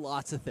hear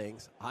lots of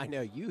things. I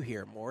know you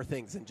hear more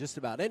things than just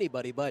about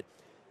anybody, but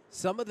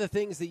some of the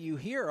things that you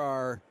hear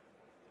are,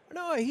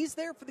 no, he's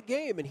there for the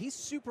game and he's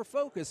super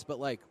focused,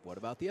 but like, what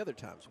about the other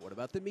times? What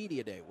about the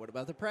media day? What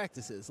about the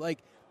practices?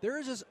 Like, there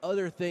are just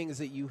other things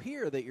that you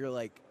hear that you're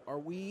like, are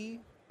we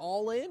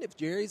all in? If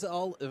Jerry's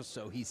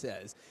so he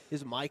says,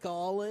 is Micah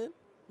all in?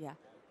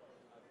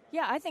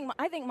 Yeah, I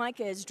think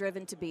Micah is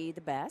driven to be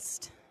the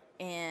best,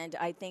 and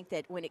I think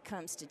that when it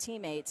comes to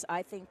teammates,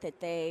 I think that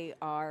they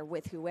are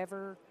with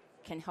whoever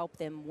can help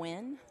them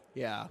win.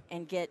 Yeah,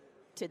 and get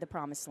to the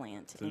promised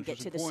land and get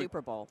to the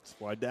Super Bowl. That's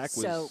why Dak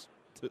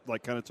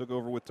kind of took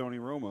over with Tony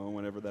Romo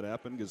whenever that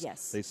happened,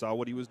 because they saw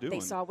what he was doing.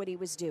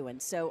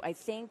 So I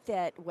think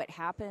that what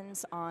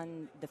happens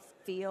on the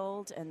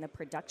field and the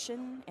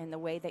production and the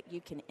way that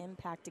you can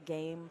impact a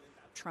game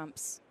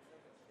trumps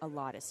a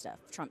lot of stuff,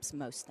 trumps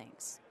most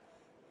things.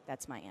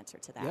 That's my answer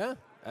to that.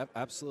 Yeah,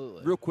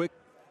 absolutely. Real quick,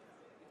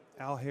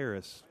 Al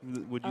Harris.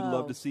 Would you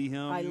love to see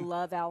him? I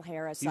love Al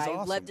Harris. He's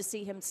awesome. Love to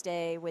see him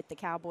stay with the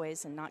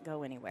Cowboys and not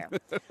go anywhere.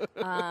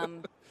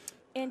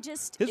 And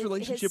just his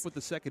relationship with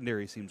the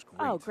secondary seems great.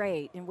 Oh,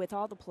 great. And with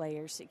all the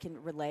players, it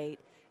can relate.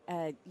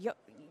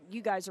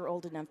 You guys are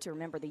old enough to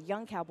remember. The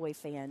young Cowboy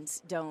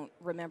fans don't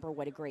remember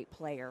what a great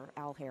player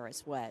Al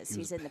Harris was.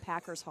 He's in the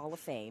Packers Hall of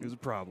Fame. He was a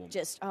problem.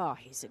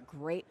 He's a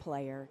great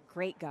player,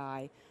 great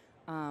guy.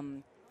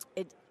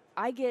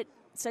 I get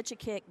such a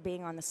kick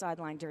being on the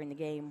sideline during the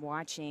game,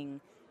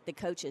 watching the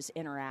coaches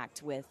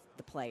interact with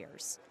the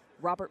players.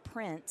 Robert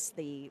Prince,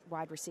 the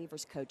wide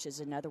receivers coach,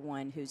 is another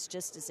one who's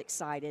just as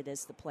excited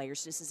as the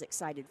players, just as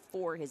excited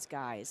for his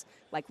guys.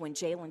 Like when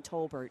Jalen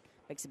Tolbert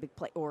makes a big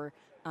play, or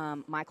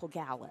Michael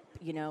Gallup.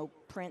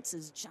 Prince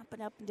is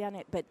jumping up and down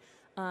it. But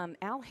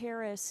Al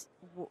Harris,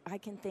 I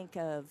can think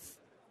of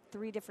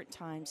 3 different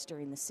times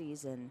during the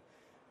season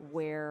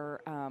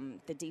where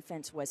the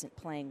defense wasn't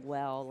playing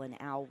well,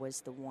 and Al was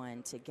the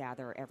one to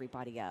gather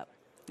everybody up.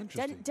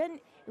 Interesting.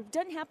 It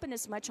doesn't happen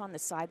as much on the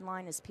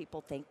sideline as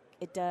people think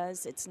It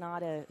does. It's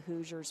not a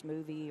Hoosiers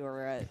movie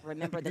or a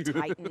Remember the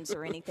Titans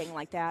or anything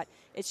like that.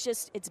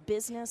 It's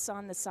business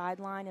on the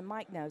sideline, and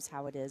Mike knows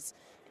how it is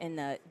in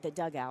the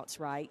dugouts,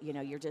 right?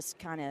 You're just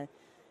kind of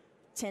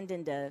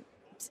tending to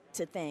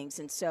things.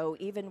 And so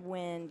even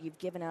when you've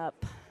given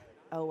up,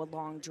 a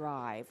long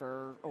drive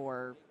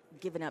or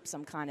given up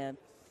some kind of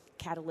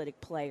catalytic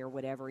play or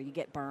whatever, you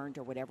get burned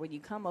or whatever, when you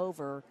come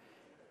over,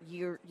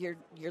 you're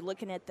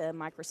looking at the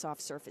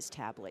Microsoft Surface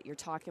tablet. You're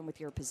talking with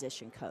your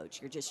position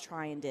coach. You're just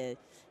trying to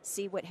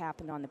see what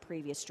happened on the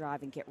previous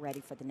drive and get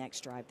ready for the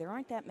next drive. There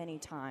aren't that many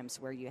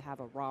times where you have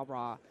a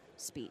rah-rah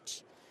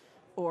speech,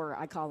 or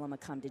I call them a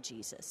come to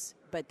Jesus.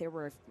 But there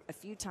were a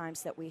few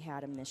times that we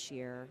had them this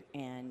year,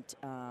 and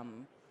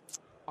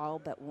all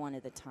but one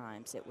of the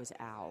times it was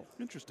Al.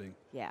 Interesting.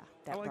 Yeah,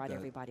 that brought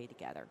everybody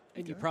together.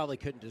 And you probably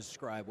couldn't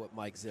describe what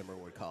Mike Zimmer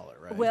would call it,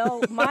 right?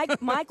 Well,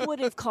 Mike would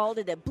have called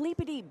it a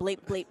bleepity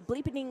bleep bleep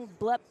bleeping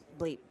bleep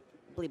bleep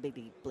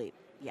bleepity bleep.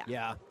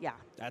 Yeah. Yeah.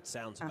 That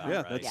sounds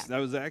about right. That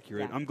was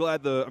accurate. Yeah. I'm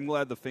glad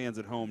the fans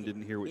at home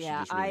didn't hear what she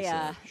just really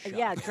said.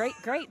 Yeah,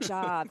 great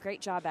job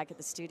back at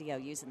the studio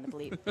using the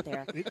bleep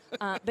there.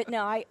 But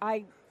no,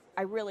 I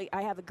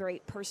have a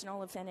great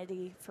personal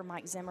affinity for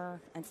Mike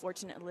Zimmer.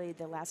 Unfortunately,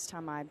 the last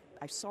time I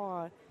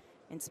saw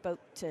and spoke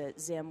to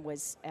Zim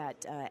was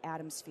at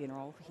Adam's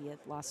funeral. He had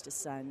lost a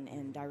son,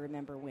 and I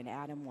remember when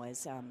Adam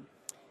was,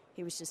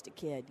 he was just a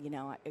kid,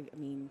 I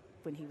mean,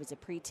 when he was a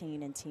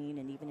preteen and teen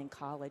and even in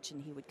college,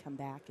 and he would come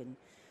back and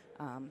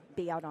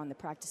be out on the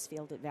practice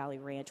field at Valley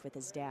Ranch with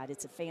his dad.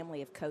 It's a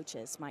family of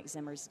coaches. Mike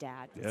Zimmer's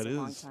dad was a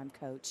longtime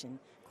coach, and,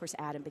 of course,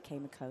 Adam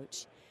became a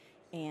coach.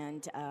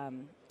 And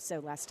so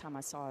last time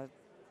I saw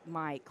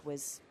Mike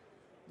was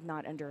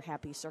not under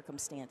happy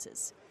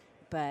circumstances,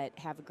 but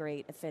have a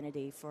great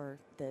affinity for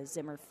the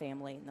Zimmer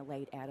family and the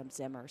late Adam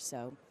Zimmer.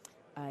 So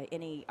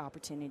any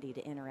opportunity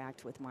to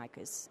interact with Mike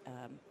is,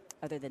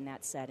 other than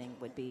that setting,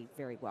 would be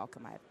very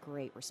welcome. I have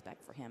great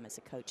respect for him as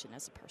a coach and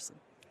as a person.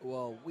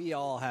 Well, we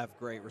all have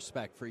great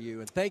respect for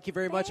you, and thank you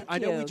very much. Thank I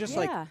know you. we just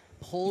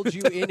pulled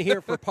you in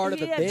here for part of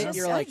the bit. And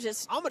you're like,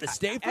 I'm going to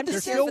stay for the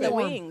still for the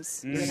wings.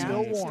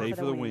 Still warm. Stay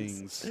for the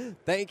wings.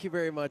 Thank you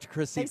very much,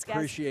 Kristi. Thanks, guys.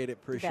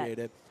 Appreciate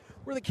it.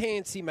 We're the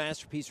K&C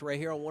Masterpiece right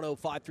here on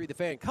 105.3 The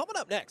Fan. Coming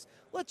up next,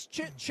 let's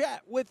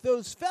chit-chat with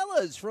those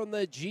fellas from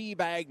the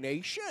GBAG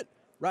Nation.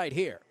 Right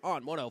here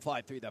on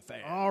 105.3 The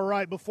Fan. All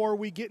right, before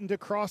we get into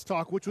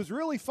Crosstalk, which was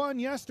really fun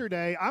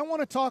yesterday, I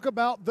want to talk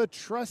about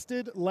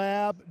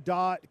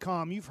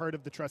thetrustedlab.com. You've heard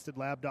of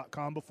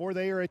thetrustedlab.com before.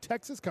 They are a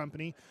Texas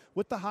company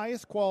with the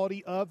highest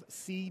quality of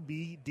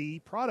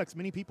CBD products.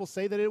 Many people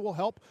say that it will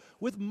help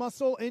with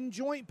muscle and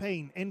joint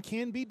pain and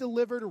can be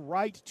delivered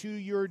right to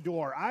your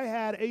door. I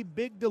had a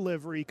big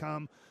delivery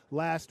come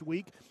last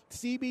week.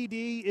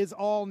 CBD is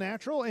all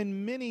natural,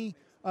 and many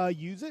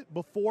use it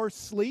before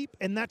sleep,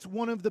 and that's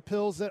one of the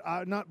pills that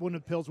one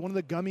of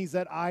the gummies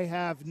that I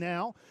have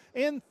now.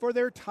 And for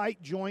their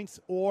tight joints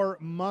or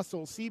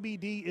muscles,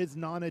 CBD is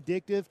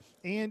non-addictive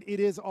and it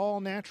is all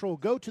natural.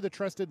 Go to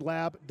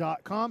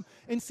thetrustedlab.com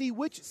and see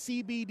which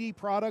CBD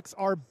products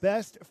are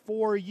best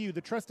for you.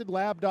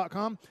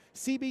 Thetrustedlab.com,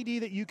 CBD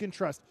that you can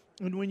trust.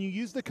 And when you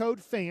use the code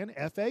FAN,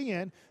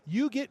 F-A-N,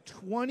 you get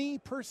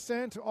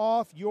 20%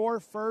 off your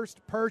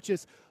first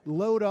purchase.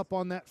 Load up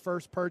on that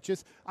first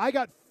purchase. I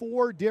got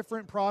 4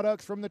 different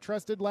products from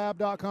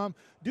thetrustedlab.com.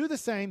 Do the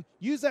same.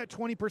 Use that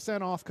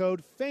 20% off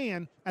code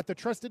FAN at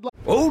thetrustedlab.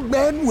 Old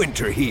Man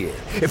Winter here.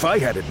 If I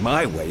had it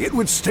my way, it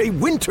would stay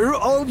winter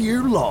all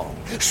year long.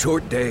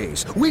 Short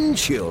days, wind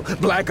chill,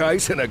 black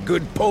ice, and a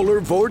good polar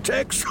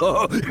vortex.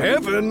 Oh,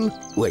 heaven.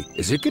 Wait,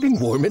 is it getting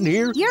warm in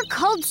here? Your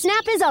cold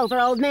snap is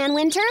over, Old Man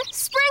Winter.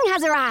 Spring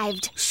has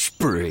arrived.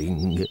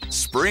 Spring.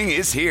 Spring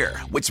is here,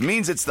 which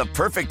means it's the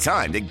perfect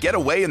time to get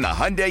away in the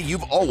Hyundai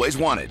you've always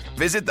wanted.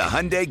 Visit the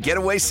Hyundai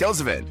Getaway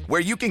Sales Event,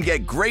 where you can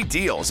get great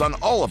deals on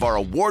all of our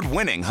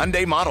award-winning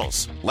Hyundai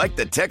models, like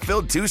the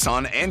tech-filled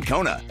Tucson and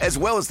Kona, as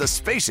well as the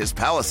spacious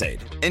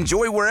Palisade.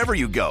 Enjoy wherever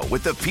you go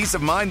with the peace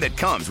of mind that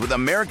comes with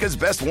America's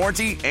best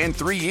warranty and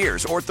 3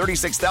 years or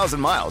 36,000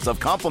 miles of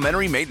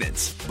complimentary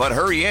maintenance. But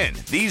hurry in,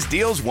 these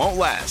deals won't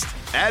last.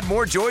 Add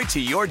more joy to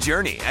your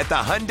journey at the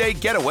Hyundai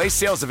Getaway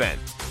Sales Event.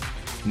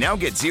 Now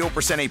get 0%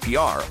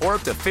 APR or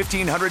up to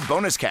 $1,500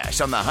 bonus cash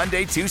on the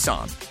Hyundai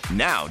Tucson.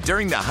 Now,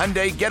 during the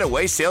Hyundai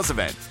Getaway Sales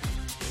Event.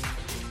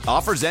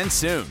 Offers end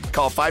soon.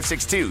 Call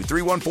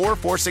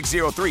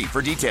 562-314-4603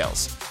 for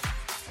details.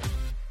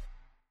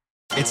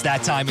 It's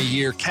that time of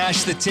year.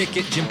 Cash the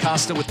Ticket. Jim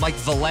Costa with Mike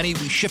Valeni.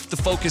 We shift the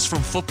focus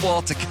from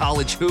football to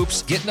college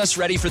hoops, getting us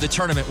ready for the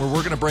tournament where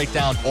we're going to break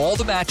down all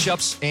the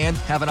matchups and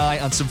have an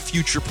eye on some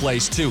future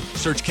plays, too.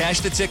 Search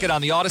Cash the Ticket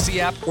on the Odyssey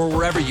app or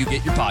wherever you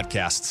get your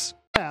podcasts.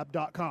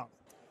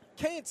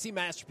 K&C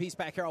Masterpiece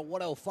back here on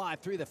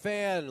 105.3 The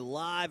Fan,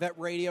 live at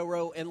Radio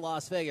Row in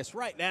Las Vegas.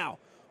 Right now,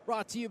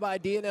 brought to you by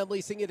D&M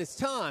Leasing. It is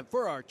time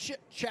for our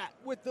chit-chat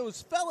with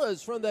those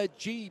fellas from the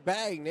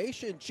GBAG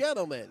Nation.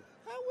 Gentlemen,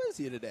 how is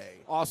you today?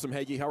 Awesome,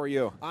 Hagee. How are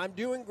you? I'm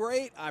doing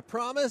great. I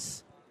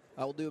promise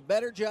I will do a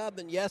better job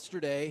than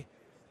yesterday.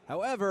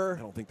 However,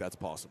 I don't think that's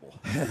possible.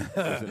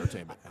 As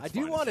entertainment. I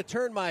do want to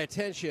turn my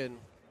attention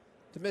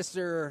to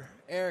Mr.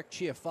 Eric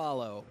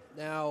Chiafalo.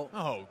 Now,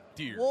 oh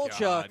dear Wolchuk,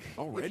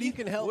 God. if you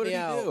can help What me did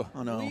he out, do?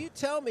 Oh, no. will you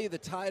tell me the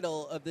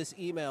title of this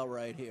email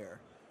right here?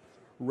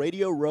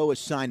 Radio Row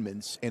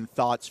assignments and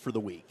thoughts for the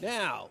week.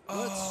 Now,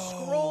 let's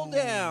scroll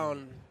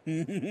down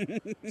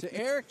to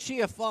Eric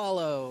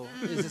Chiafalo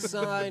is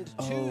assigned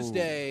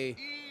Tuesday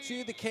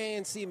to the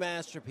K&C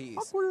Masterpiece.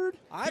 Awkward.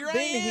 I've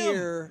been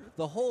here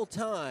the whole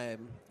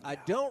time. I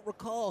don't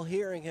recall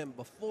hearing him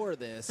before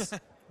this.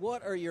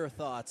 What are your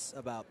thoughts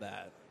about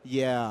that?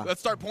 Yeah. Let's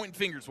start pointing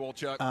fingers,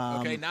 Wolchuk.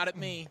 Okay, not at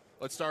me.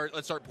 Let's start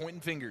pointing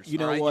fingers. You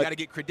know all right? what? You got to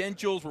get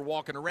credentials. We're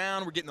walking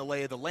around. We're getting the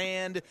lay of the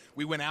land.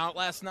 We went out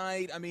last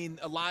night. I mean,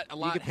 a lot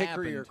You could pick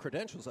happened. your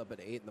credentials up at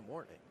 8 in the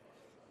morning.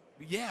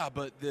 Yeah,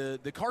 but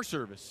the car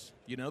service,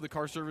 the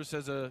car service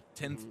has a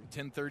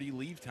 10:30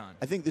 leave time.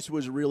 I think this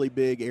was a really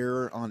big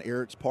error on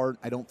Eric's part.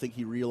 I don't think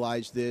he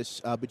realized this.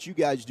 But you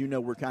guys do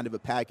know we're kind of a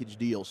package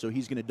deal, so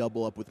he's going to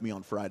double up with me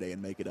on Friday and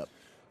make it up.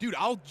 Dude,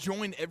 I'll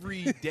join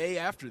every day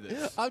after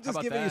this. I'm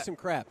just giving you that? some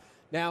crap.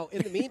 Now,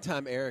 in the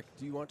meantime, Eric,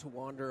 do you want to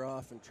wander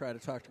off and try to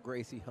talk to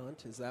Gracie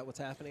Hunt? Is that what's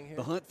happening here?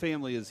 The Hunt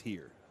family is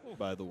here,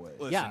 by the way.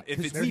 Listen, yeah,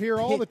 if They're here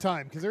all the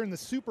time because they're in the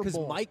Super because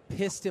Bowl. Mike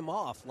pissed him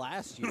off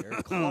last year,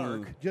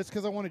 Clark. Just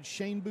because I wanted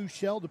Shane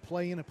Buechele to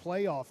play in a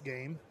playoff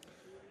game.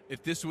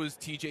 If this was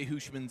T.J.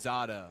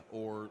 Hushmanzada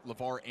or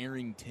LeVar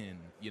Arrington,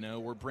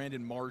 or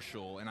Brandon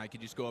Marshall, and I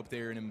could just go up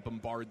there and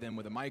bombard them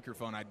with a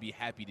microphone, I'd be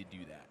happy to do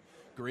that.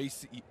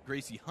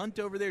 Gracie Hunt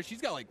over there,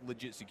 she's got,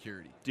 legit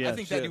security. Yeah, I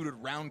think that dude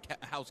would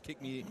roundhouse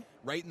kick me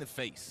right in the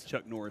face.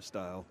 Chuck Norris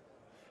style.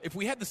 If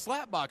we had the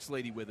Slapbox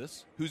lady with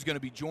us, who's going to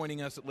be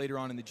joining us later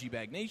on in the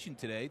GBAG Nation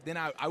today, then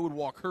I would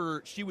walk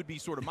her. She would be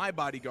sort of my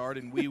bodyguard,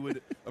 and we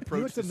would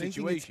approach the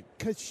situation.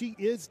 Because she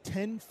is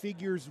 10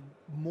 figures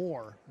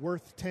more,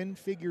 worth 10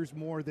 figures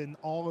more than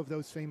all of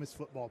those famous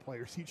football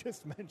players you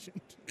just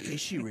mentioned.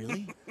 Is she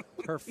really?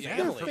 Her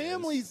Their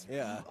families.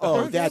 Yeah.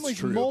 Oh, their that's family's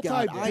true.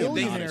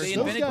 multi-billionaires. They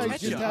Those invented guys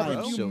ketchup, just have bro.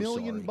 a few So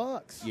million sorry.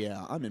 bucks.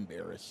 Yeah, I'm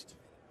embarrassed.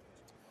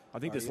 I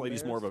think this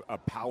lady's more of a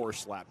power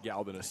slap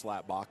gal than a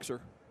slap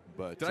boxer.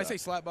 But Did I say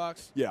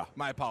Slapbox? Yeah.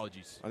 My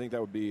apologies. I think that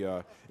would be.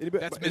 That's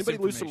Anybody lose some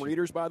misinformation.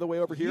 readers, by the way,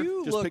 over here?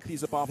 You Just look pick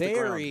these up off the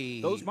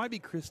ground. Those might be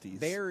Kristi's.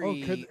 Very,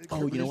 you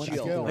know what?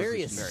 very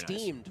Very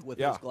esteemed with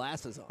Yeah. those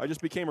glasses on. I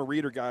just became a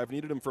reader guy. I've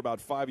needed them for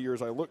about 5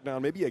 years. I looked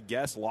down. Maybe a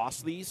guest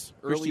lost these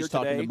Kristi's earlier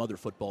talking today. to Mother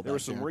Football There were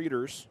back some there.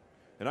 readers,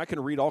 and I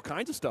can read all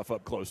kinds of stuff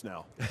up close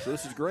now. So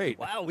this is great.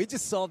 Wow, we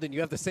just solved it.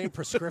 You have the same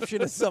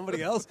prescription as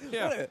somebody else?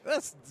 Yeah.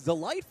 That's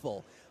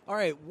delightful. All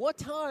right, what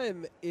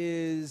time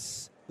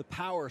is the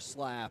power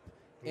slap?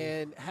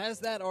 And has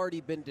that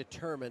already been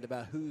determined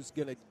about who's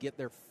going to get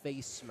their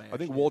face smashed? I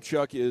think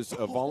Wolchuk is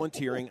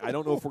volunteering. I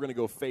don't know if we're going to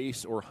go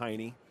face or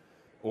Heine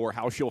or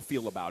how she'll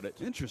feel about it.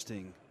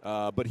 Interesting.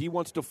 But he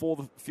wants to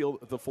feel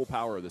the full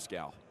power of this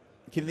gal.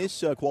 Can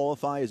this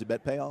qualify as a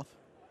bet payoff?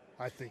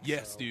 I think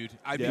Yes, so. dude.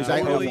 I'd Yeah. be Is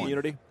that totally,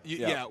 immunity?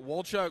 Yeah,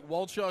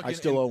 Wolchuk I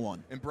still owe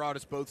one. and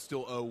Broadus both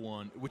still owe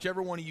one.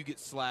 Whichever one of you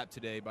gets slapped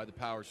today by the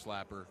power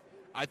slapper,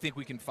 I think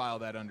we can file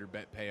that under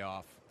bet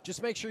payoff.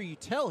 Just make sure you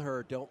tell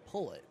her don't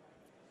pull it.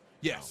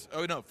 Yes.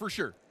 Oh, no, for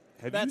sure.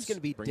 That's going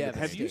to be devastating.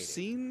 Have you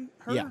seen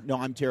her? Yeah, no,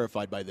 I'm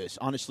terrified by this.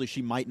 Honestly,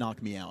 she might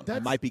knock me out. I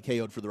That's- might be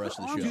KO'd for the rest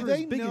of the Do show.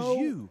 they big as know?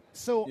 you.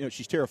 So,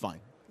 She's terrifying.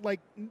 like,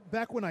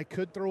 back when I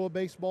could throw a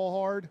baseball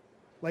hard,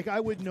 like, I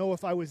would know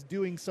if I was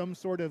doing some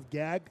sort of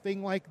gag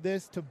thing like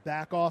this to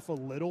back off a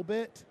little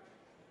bit.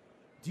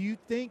 Do you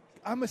think,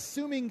 I'm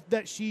assuming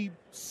that she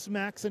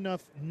smacks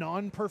enough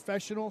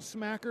non-professional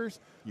smackers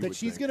You that would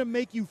she's think. going to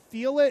make you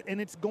feel it and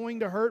it's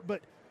going to hurt,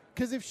 but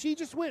because if she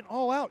just went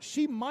all out,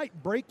 she might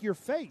break your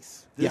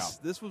face.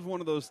 This was one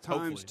of those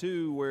times Hopefully.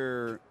 too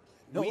where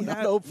No, we not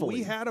had hopefully.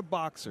 we had a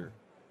boxer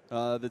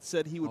that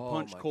said he would Oh,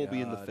 punch my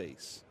Colby in the God.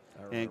 face,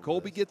 I remember and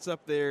Colby this. gets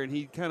up there and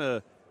he kind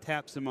of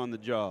taps him on the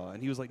jaw,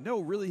 and he was like, "No,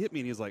 really hit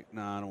me," and he was like,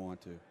 "Nah, I don't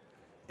want to."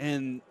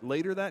 And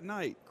later that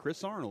night,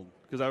 Chris Arnold,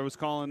 because I was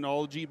calling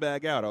all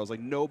GBAG out, I was like,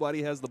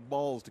 nobody has the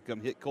balls to come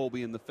hit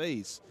Colby in the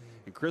face.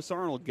 And Chris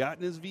Arnold got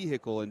in his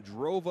vehicle and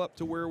drove up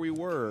to where we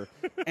were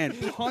and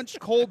punched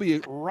Colby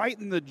right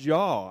in the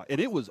jaw. And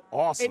it was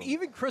awesome. And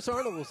even Chris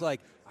Arnold was like,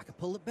 I can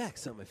pull it back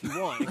some if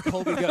you want. And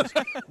Colby goes,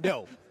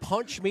 no,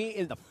 punch me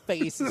in the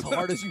face as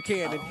hard as you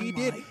can. And he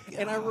did.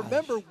 And I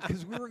remember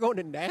because we were going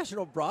to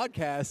national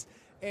broadcast,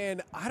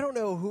 and I don't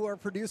know who our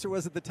producer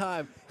was at the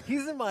time.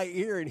 He's in my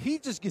ear, and he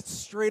just gets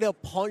straight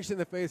up punched in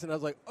the face. And I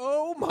was like,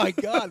 oh, my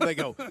God. And they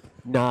go,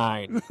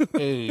 9,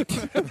 8.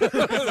 Sort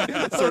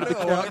of the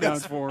countdown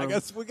for I him.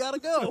 guess we got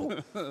to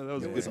go. That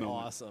was a It good was moment.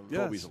 awesome. Yes.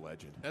 Colby's a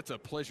legend. That's a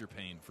pleasure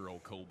pain for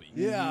old Colby.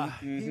 Yeah,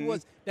 he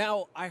was.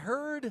 Now, I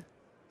heard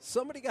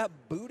somebody got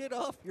booted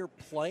off your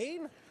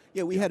plane.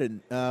 Yeah, we had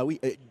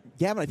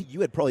Gavin, I think you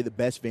had probably the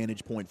best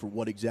vantage point for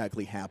what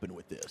exactly happened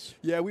with this.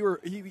 Yeah, we were.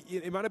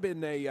 It might have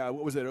been a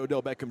what was it,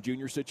 Odell Beckham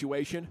Jr.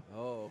 situation?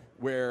 Oh,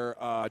 where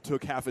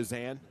took half a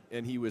Xan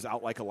and he was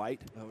out like a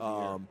light.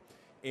 Oh,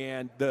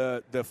 And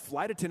the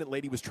flight attendant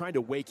lady was trying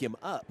to wake him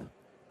up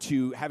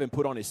to have him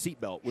put on his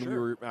seatbelt when we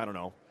were, I don't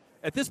know.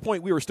 At this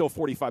point, we were still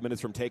 45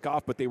 minutes from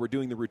takeoff, but they were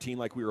doing the routine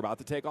like we were about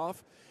to take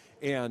off,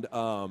 and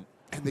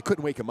they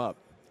couldn't wake him up.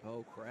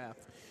 Oh, crap.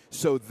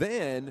 So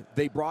then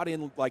they brought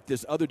in, like,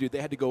 this other dude. They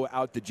had to go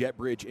out the jet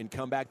bridge and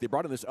come back. They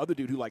brought in this other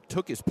dude who, like,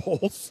 took his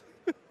pulse.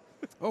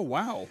 Oh,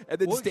 wow. And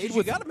then stayed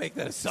with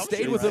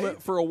him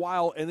for a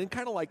while, and then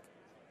kind of, like,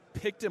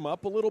 picked him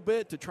up a little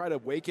bit to try to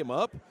wake him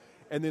up,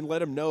 and then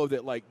let him know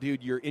that, like,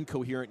 dude, you're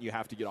incoherent. You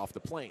have to get off the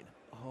plane.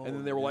 Oh, and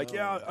then they were like,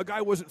 yeah, a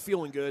guy wasn't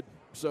feeling good,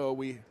 so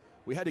we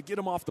had to get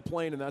him off the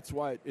plane, and that's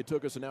why it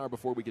took us an hour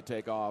before we could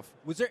take off.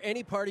 Was there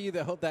any part of you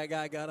that hoped that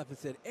guy got up and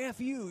said,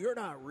 F you, you're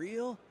not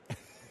real?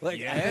 Like,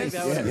 Yes.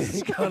 that would have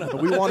been kind of.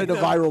 We wanted a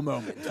viral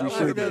moment. That We would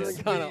sure have been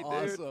did. kind of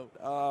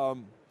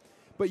awesome.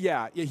 But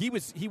yeah, he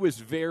was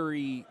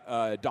very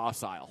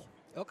docile.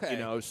 Okay. You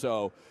know,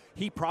 so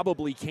he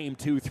probably came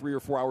 2, 3, or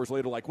 4 hours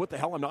later, like, what the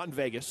hell? I'm not in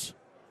Vegas.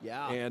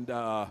 Yeah. And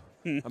I'm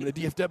in the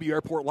DFW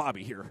airport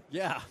lobby here.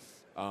 Yeah.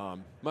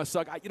 Must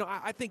suck.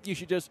 I think you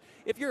should just,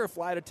 if you're a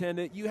flight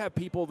attendant, you have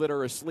people that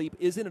are asleep.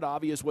 Isn't it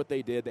obvious what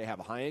they did? They have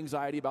high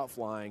anxiety about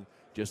flying.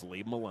 Just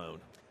leave them alone.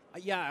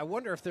 Yeah, I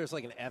wonder if there's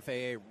like an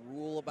FAA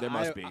rule about it. There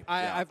must be.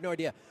 I have no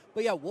idea.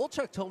 But yeah,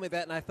 Wolchuk told me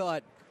that, and I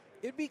thought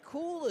it'd be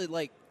cool to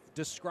like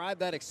describe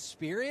that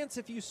experience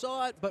if you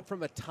saw it, but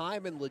from a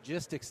time and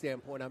logistics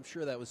standpoint, I'm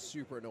sure that was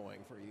super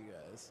annoying for you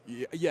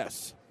guys.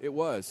 Yes, it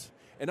was.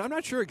 And I'm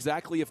not sure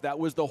exactly if that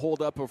was the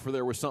holdup or if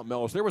there was something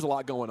else. There was a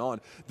lot going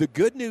on. The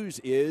good news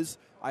is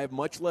I have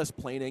much less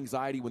plane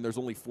anxiety when there's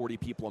only 40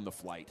 people on the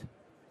flight.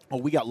 Oh,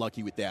 we got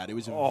lucky with that. It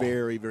was a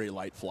very, very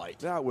light flight.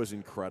 That was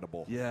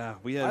incredible. Yeah,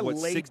 we had, I what,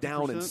 laid 60%?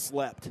 down and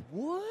slept.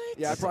 What?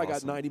 Yeah, I probably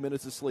got 90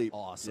 minutes of sleep.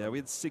 Awesome. Yeah, we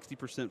had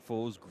 60%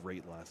 full. It was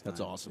great last night. That's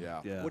awesome.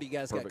 Yeah. What do you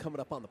guys Perfect. got coming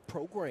up on the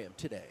program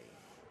today?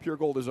 Pure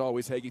Gold as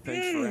always. Hagee,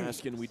 thanks for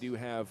asking. We do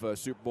have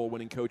Super Bowl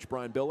winning coach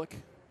Brian Billick.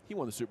 He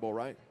won the Super Bowl,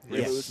 right?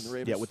 Yes. Lewis and the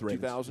Ravens. Yeah, with the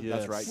Ravens. 2000. Yes.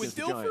 That's right. With against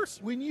the Dilfer? Giants.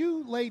 When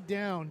you lay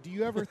down, do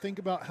you ever think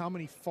about how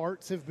many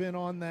farts have been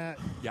on that?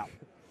 Yeah.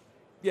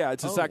 Yeah,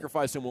 it's a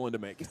sacrifice I'm willing to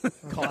make.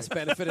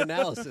 Cost-benefit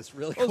analysis,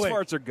 really Those quick.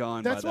 farts are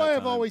gone. That's by why that I've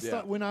time. always Yeah.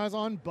 thought when I was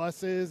on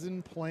buses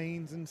and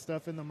planes and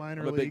stuff in the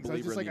minor I'm a big leagues, I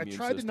was believer just in like, the I immune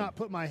tried to system. not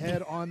put my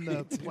head on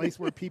the place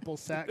where people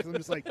sat because I'm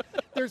just like,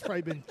 there's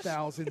probably been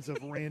thousands of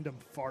random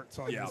farts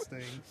on Yeah. this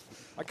thing.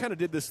 I kind of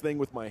did this thing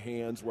with my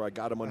hands where I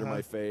got them under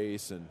my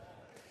face, and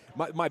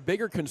my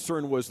bigger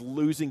concern was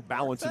losing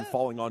balance and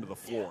falling onto the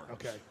floor.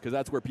 Okay. Because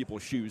that's where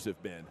people's shoes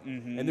have been.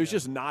 And there's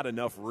just not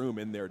enough room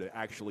in there to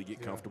actually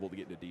get comfortable to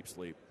get into deep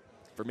sleep.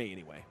 For me,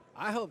 anyway.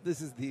 I hope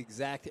this is the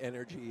exact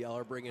energy y'all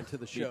are bringing to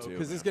the show too,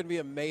 because this is going to be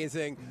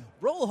amazing.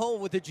 Roll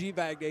home with the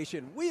GBAG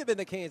Nation. We have been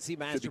the K&C Should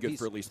Masterpiece. be good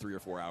for at least 3 or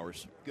 4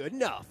 hours. Good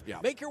enough. Yeah.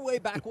 Make your way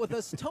back with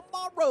us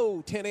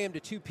tomorrow, 10 a.m. to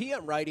 2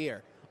 p.m. right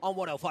here on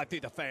 105 through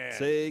the Fan.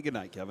 Say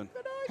goodnight, Kevin.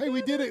 Hey,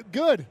 we did it.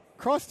 Good.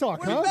 Crosstalk,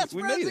 We're huh? best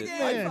We friends made it.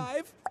 again.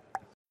 High five.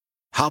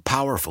 How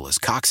powerful is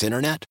Cox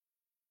Internet?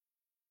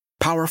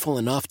 Powerful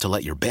enough to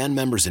let your band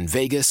members in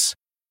Vegas,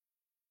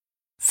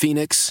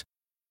 Phoenix,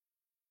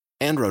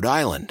 and Rhode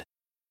Island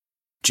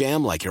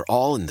jam like you're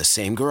all in the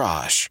same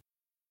garage.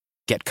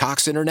 Get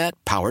Cox Internet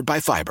powered by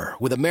fiber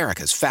with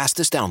America's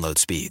fastest download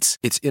speeds.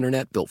 It's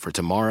internet built for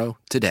tomorrow,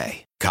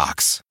 today.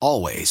 Cox,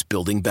 always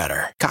building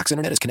better. Cox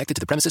Internet is connected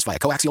to the premises via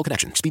coaxial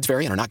connection. Speeds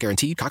vary and are not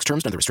guaranteed. Cox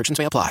terms and other restrictions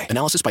may apply.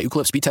 Analysis by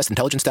Ookla Speed Test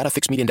Intelligence Data.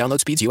 Fixed median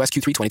download speeds. US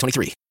Q3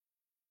 2023.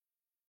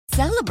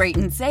 Celebrate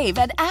and save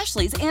at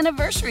Ashley's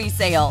Anniversary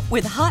Sale.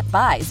 With Hot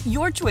Buys,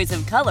 your choice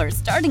of colors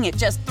starting at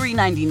just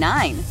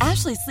 $3.99.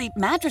 Ashley Sleep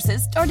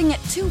mattresses starting at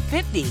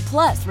 $2.50.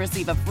 Plus,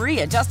 receive a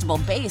free adjustable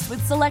base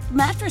with select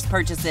mattress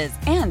purchases.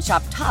 And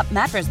shop top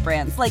mattress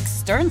brands like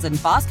Stearns &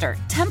 Foster,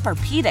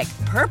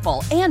 Tempur-Pedic,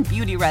 Purple, and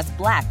Beautyrest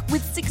Black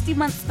with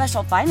 60-month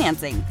special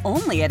financing.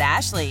 Only at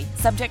Ashley.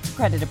 Subject to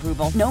credit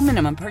approval. No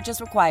minimum purchase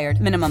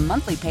required. Minimum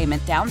monthly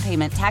payment, down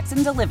payment, tax,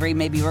 and delivery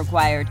may be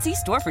required. See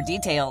store for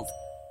details.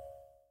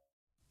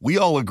 We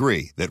all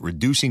agree that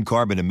reducing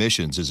carbon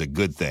emissions is a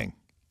good thing.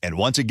 And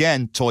once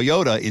again,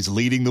 Toyota is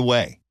leading the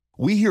way.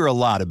 We hear a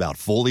lot about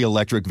fully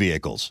electric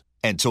vehicles,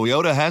 and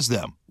Toyota has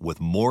them, with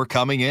more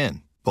coming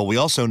in. But we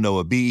also know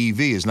a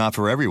BEV is not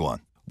for everyone,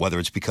 whether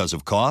it's because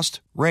of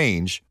cost,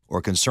 range, or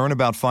concern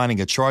about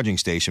finding a charging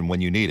station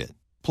when you need it.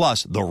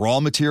 Plus, the raw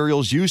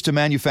materials used to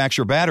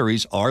manufacture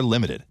batteries are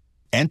limited.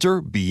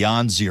 Enter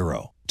Beyond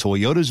Zero,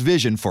 Toyota's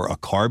vision for a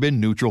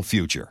carbon-neutral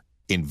future.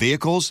 In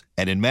vehicles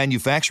and in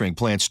manufacturing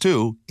plants,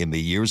 too, in the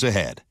years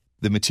ahead.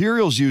 The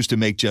materials used to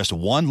make just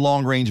one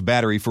long-range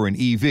battery for an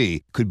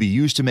EV could be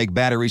used to make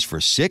batteries for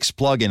 6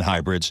 plug-in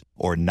hybrids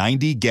or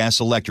 90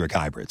 gas-electric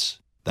hybrids.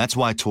 That's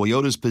why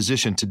Toyota's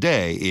position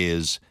today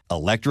is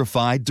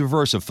electrified,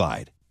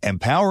 diversified,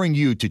 empowering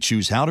you to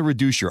choose how to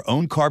reduce your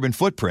own carbon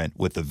footprint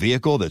with the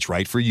vehicle that's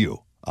right for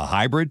you, a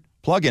hybrid,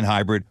 plug-in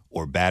hybrid,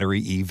 or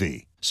battery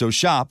EV. So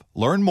shop,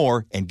 learn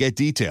more, and get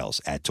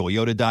details at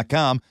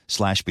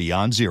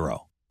toyota.com/beyond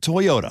zero.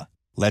 Toyota,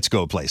 let's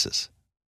go places.